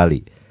 3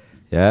 kali.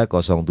 Ya,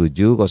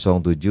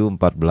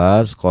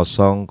 070714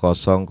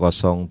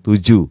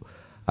 0007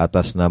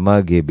 atas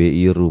nama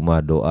GBI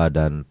Rumah Doa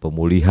dan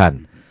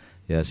Pemulihan.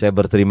 Ya, saya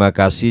berterima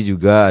kasih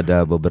juga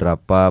ada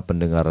beberapa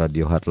pendengar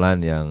radio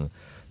Heartland yang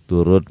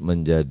turut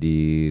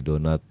menjadi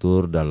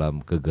donatur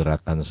dalam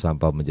kegerakan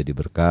Sampah Menjadi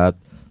Berkat.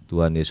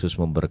 Tuhan Yesus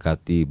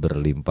memberkati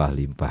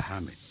berlimpah-limpah.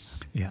 Amin.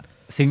 Ya,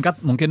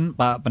 singkat mungkin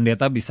Pak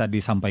Pendeta bisa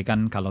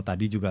disampaikan, kalau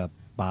tadi juga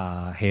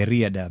Pak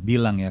Heri ada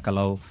bilang ya,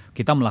 kalau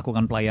kita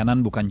melakukan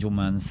pelayanan bukan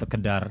cuma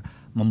sekedar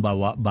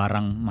membawa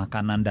barang,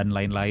 makanan dan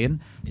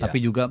lain-lain, tapi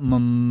juga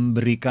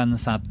memberikan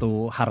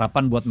satu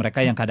harapan buat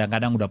mereka yang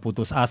kadang-kadang udah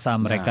putus asa,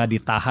 mereka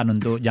ditahan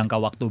untuk jangka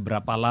waktu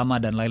berapa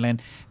lama dan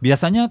lain-lain.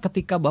 Biasanya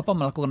ketika Bapak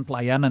melakukan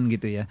pelayanan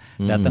gitu ya,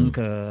 datang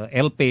ke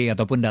LP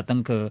ataupun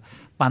datang ke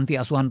panti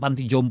asuhan,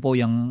 panti jompo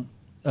yang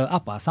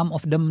some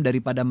of them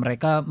daripada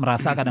mereka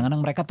merasa kadang-kadang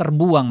mereka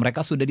terbuang,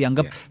 mereka sudah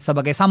dianggap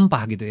sebagai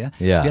sampah gitu ya.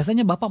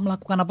 Biasanya Bapak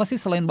melakukan apa sih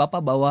selain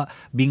Bapak bawa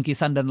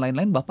bingkisan dan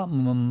lain-lain? Bapak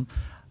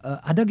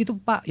ada gitu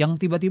Pak yang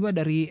tiba-tiba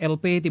dari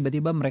LP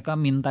tiba-tiba mereka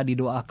minta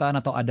didoakan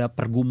atau ada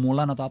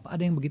pergumulan atau apa,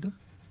 ada yang begitu?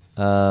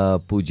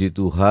 Puji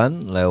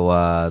Tuhan,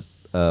 lewat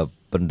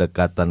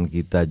pendekatan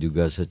kita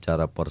juga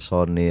secara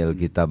personil,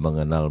 kita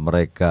mengenal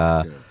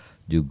mereka.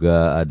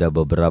 Juga ada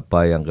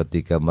beberapa yang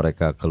ketika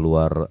mereka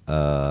keluar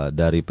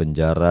dari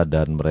penjara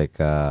dan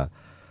mereka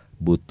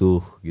butuh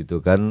gitu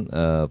kan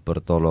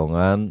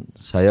pertolongan.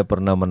 Saya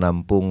pernah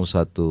menampung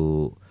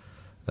satu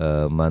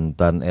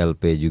mantan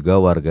LP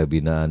juga, warga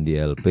binaan di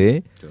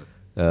LP.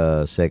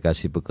 Saya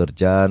kasih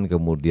pekerjaan,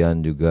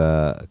 kemudian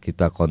juga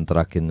kita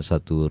kontrakin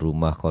satu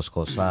rumah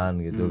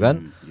kos-kosan gitu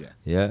kan.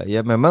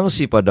 Ya memang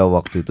sih pada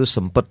waktu itu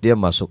sempat dia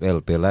masuk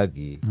LP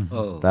lagi.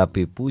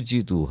 Tapi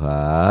puji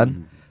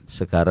Tuhan,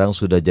 sekarang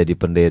sudah jadi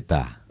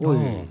pendeta.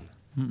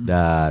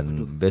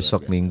 Dan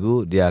besok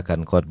minggu dia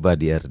akan khotbah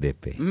di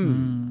RDP.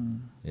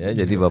 Ya,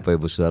 jadi Bapak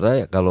Ibu Saudara,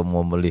 kalau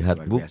mau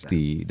melihat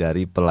bukti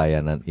dari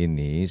pelayanan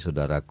ini,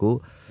 saudaraku,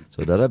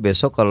 saudara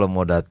besok kalau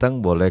mau datang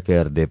boleh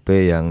ke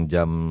RDP yang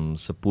jam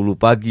 10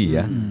 pagi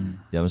ya.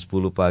 Jam 10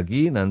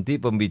 pagi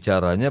nanti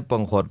pembicaranya,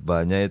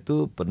 pengkhotbahnya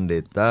itu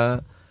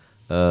pendeta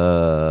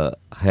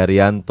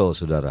Herianto,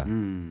 saudara.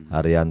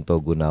 Haryanto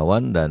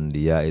Gunawan, dan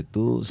dia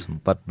itu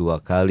sempat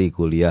 2 kali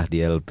kuliah di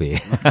LP.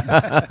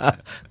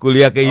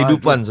 Kuliah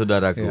kehidupan,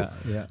 saudaraku.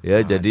 Ya,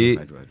 jadi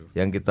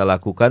Yang kita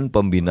lakukan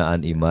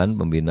pembinaan iman,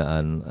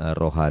 pembinaan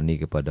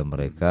rohani kepada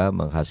mereka,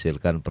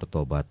 menghasilkan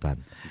pertobatan.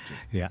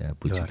 Ya,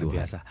 puji luar Tuhan.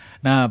 biasa.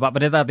 Nah, Pak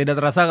Pendeta, tidak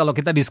terasa kalau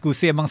kita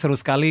diskusi emang seru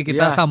sekali.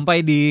 Kita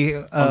sampai di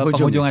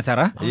penghujung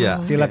acara.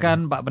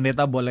 Silakan Pak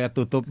Pendeta boleh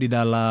tutup di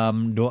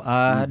dalam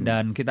doa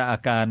dan kita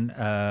akan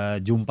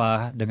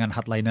jumpa dengan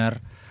Hardliner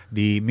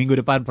di minggu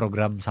depan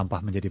program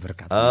Sampah Menjadi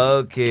Berkat.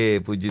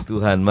 Oke, puji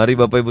Tuhan. Mari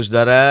Bapak Ibu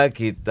Saudara,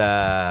 kita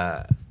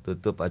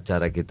tutup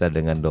acara kita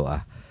dengan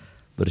doa.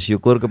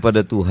 Bersyukur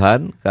kepada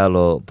Tuhan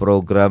kalau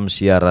program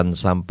siaran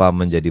Sampah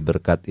Menjadi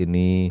Berkat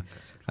ini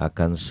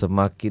akan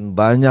semakin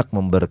banyak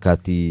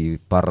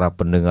memberkati para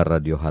pendengar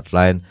Radio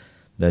Hotline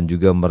dan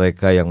juga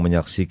mereka yang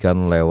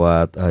menyaksikan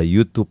lewat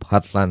YouTube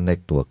Hotline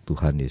Network.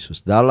 Tuhan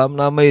Yesus, dalam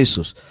nama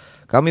Yesus,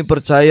 kami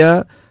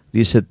percaya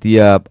di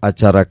setiap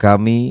acara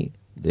kami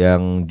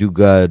yang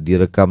juga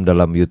direkam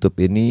dalam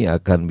YouTube ini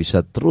akan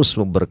bisa terus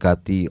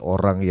memberkati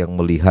orang yang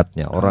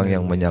melihatnya, orang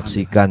yang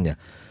menyaksikannya.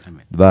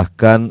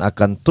 Bahkan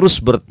akan terus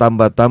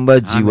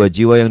bertambah-tambah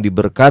jiwa-jiwa yang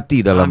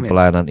diberkati dalam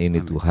pelayanan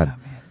ini. Tuhan,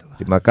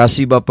 terima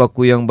kasih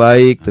Bapakku yang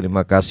baik,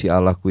 terima kasih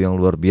Allahku yang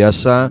luar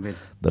biasa.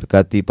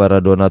 Berkati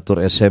para donatur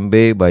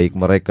SMB, baik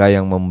mereka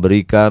yang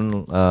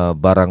memberikan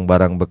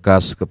barang-barang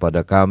bekas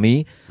kepada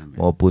kami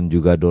maupun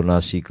juga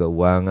donasi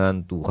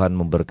keuangan. Tuhan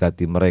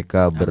memberkati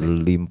mereka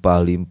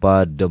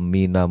berlimpah-limpah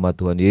demi nama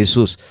Tuhan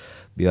Yesus.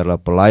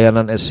 Biarlah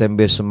pelayanan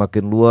SMB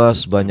semakin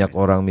luas, banyak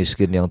orang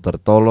miskin yang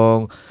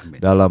tertolong.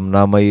 Dalam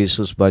nama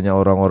Yesus, banyak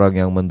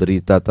orang-orang yang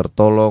menderita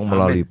tertolong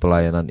melalui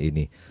pelayanan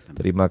ini.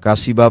 Terima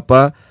kasih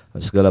Bapa.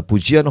 Segala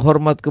pujian,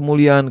 hormat,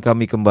 kemuliaan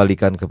kami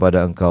kembalikan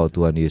kepada Engkau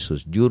Tuhan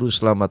Yesus, Juru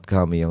Selamat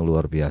kami yang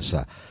luar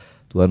biasa.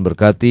 Tuhan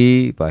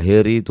berkati Pak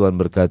Heri, Tuhan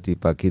berkati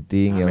Pak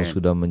Kiting yang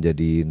sudah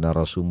menjadi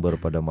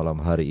narasumber pada malam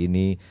hari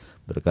ini.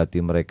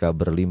 Berkati mereka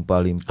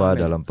berlimpah-limpah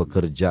dalam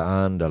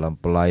pekerjaan, dalam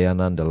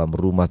pelayanan, dalam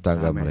rumah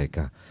tangga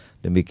mereka.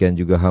 Demikian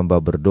juga hamba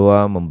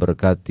berdoa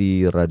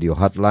memberkati Radio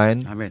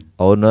Hotline,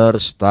 owner,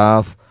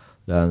 staff,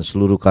 dan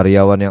seluruh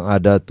karyawan yang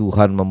ada.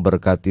 Tuhan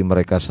memberkati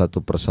mereka satu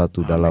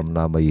persatu dalam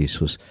nama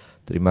Yesus.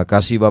 Terima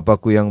kasih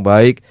Bapakku yang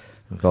baik,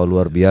 Engkau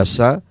luar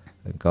biasa.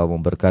 Engkau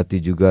memberkati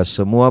juga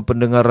semua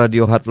pendengar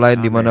Radio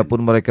Hotline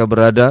dimanapun mereka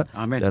berada.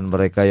 Dan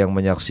mereka yang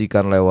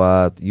menyaksikan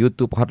lewat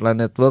YouTube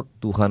Hotline Network.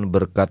 Tuhan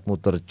berkat-Mu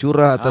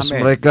tercurah atas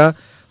mereka.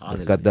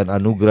 Berkat dan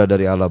anugerah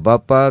dari Allah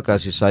Bapa,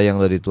 kasih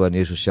sayang dari Tuhan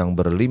Yesus yang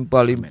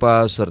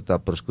berlimpah-limpah,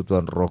 serta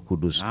persekutuan Roh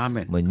Kudus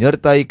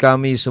menyertai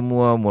kami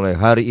semua mulai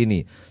hari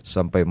ini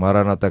sampai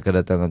Maranatha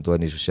kedatangan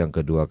Tuhan Yesus yang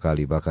kedua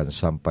kali, bahkan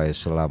sampai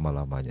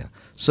selama-lamanya.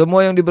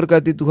 Semua yang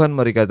diberkati Tuhan,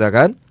 mari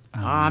katakan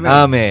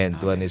amin.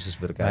 Tuhan Yesus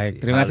berkati.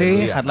 Baik, terima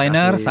kasih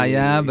Hardliner.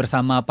 Saya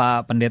bersama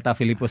Pak Pendeta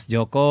Phillipus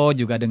Djoko,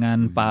 juga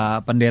dengan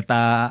Pak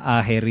Pendeta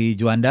Heri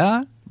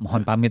Juanda.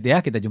 Mohon pamit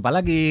ya, kita jumpa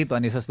lagi.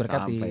 Tuhan Yesus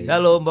berkati.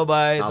 Shalom,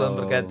 bye-bye. Tuhan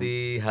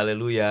berkati.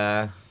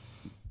 Haleluya.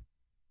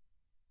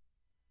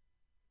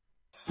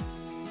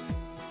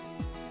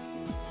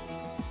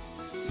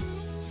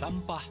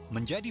 Sampah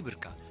Menjadi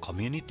Berkat,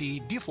 Community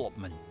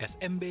Development,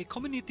 SMB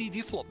Community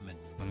Development,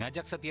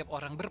 mengajak setiap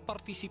orang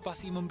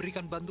berpartisipasi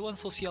memberikan bantuan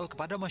sosial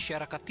kepada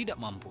masyarakat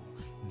tidak mampu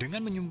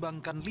dengan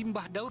menyumbangkan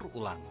limbah daur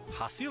ulang.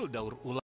 Hasil daur ulang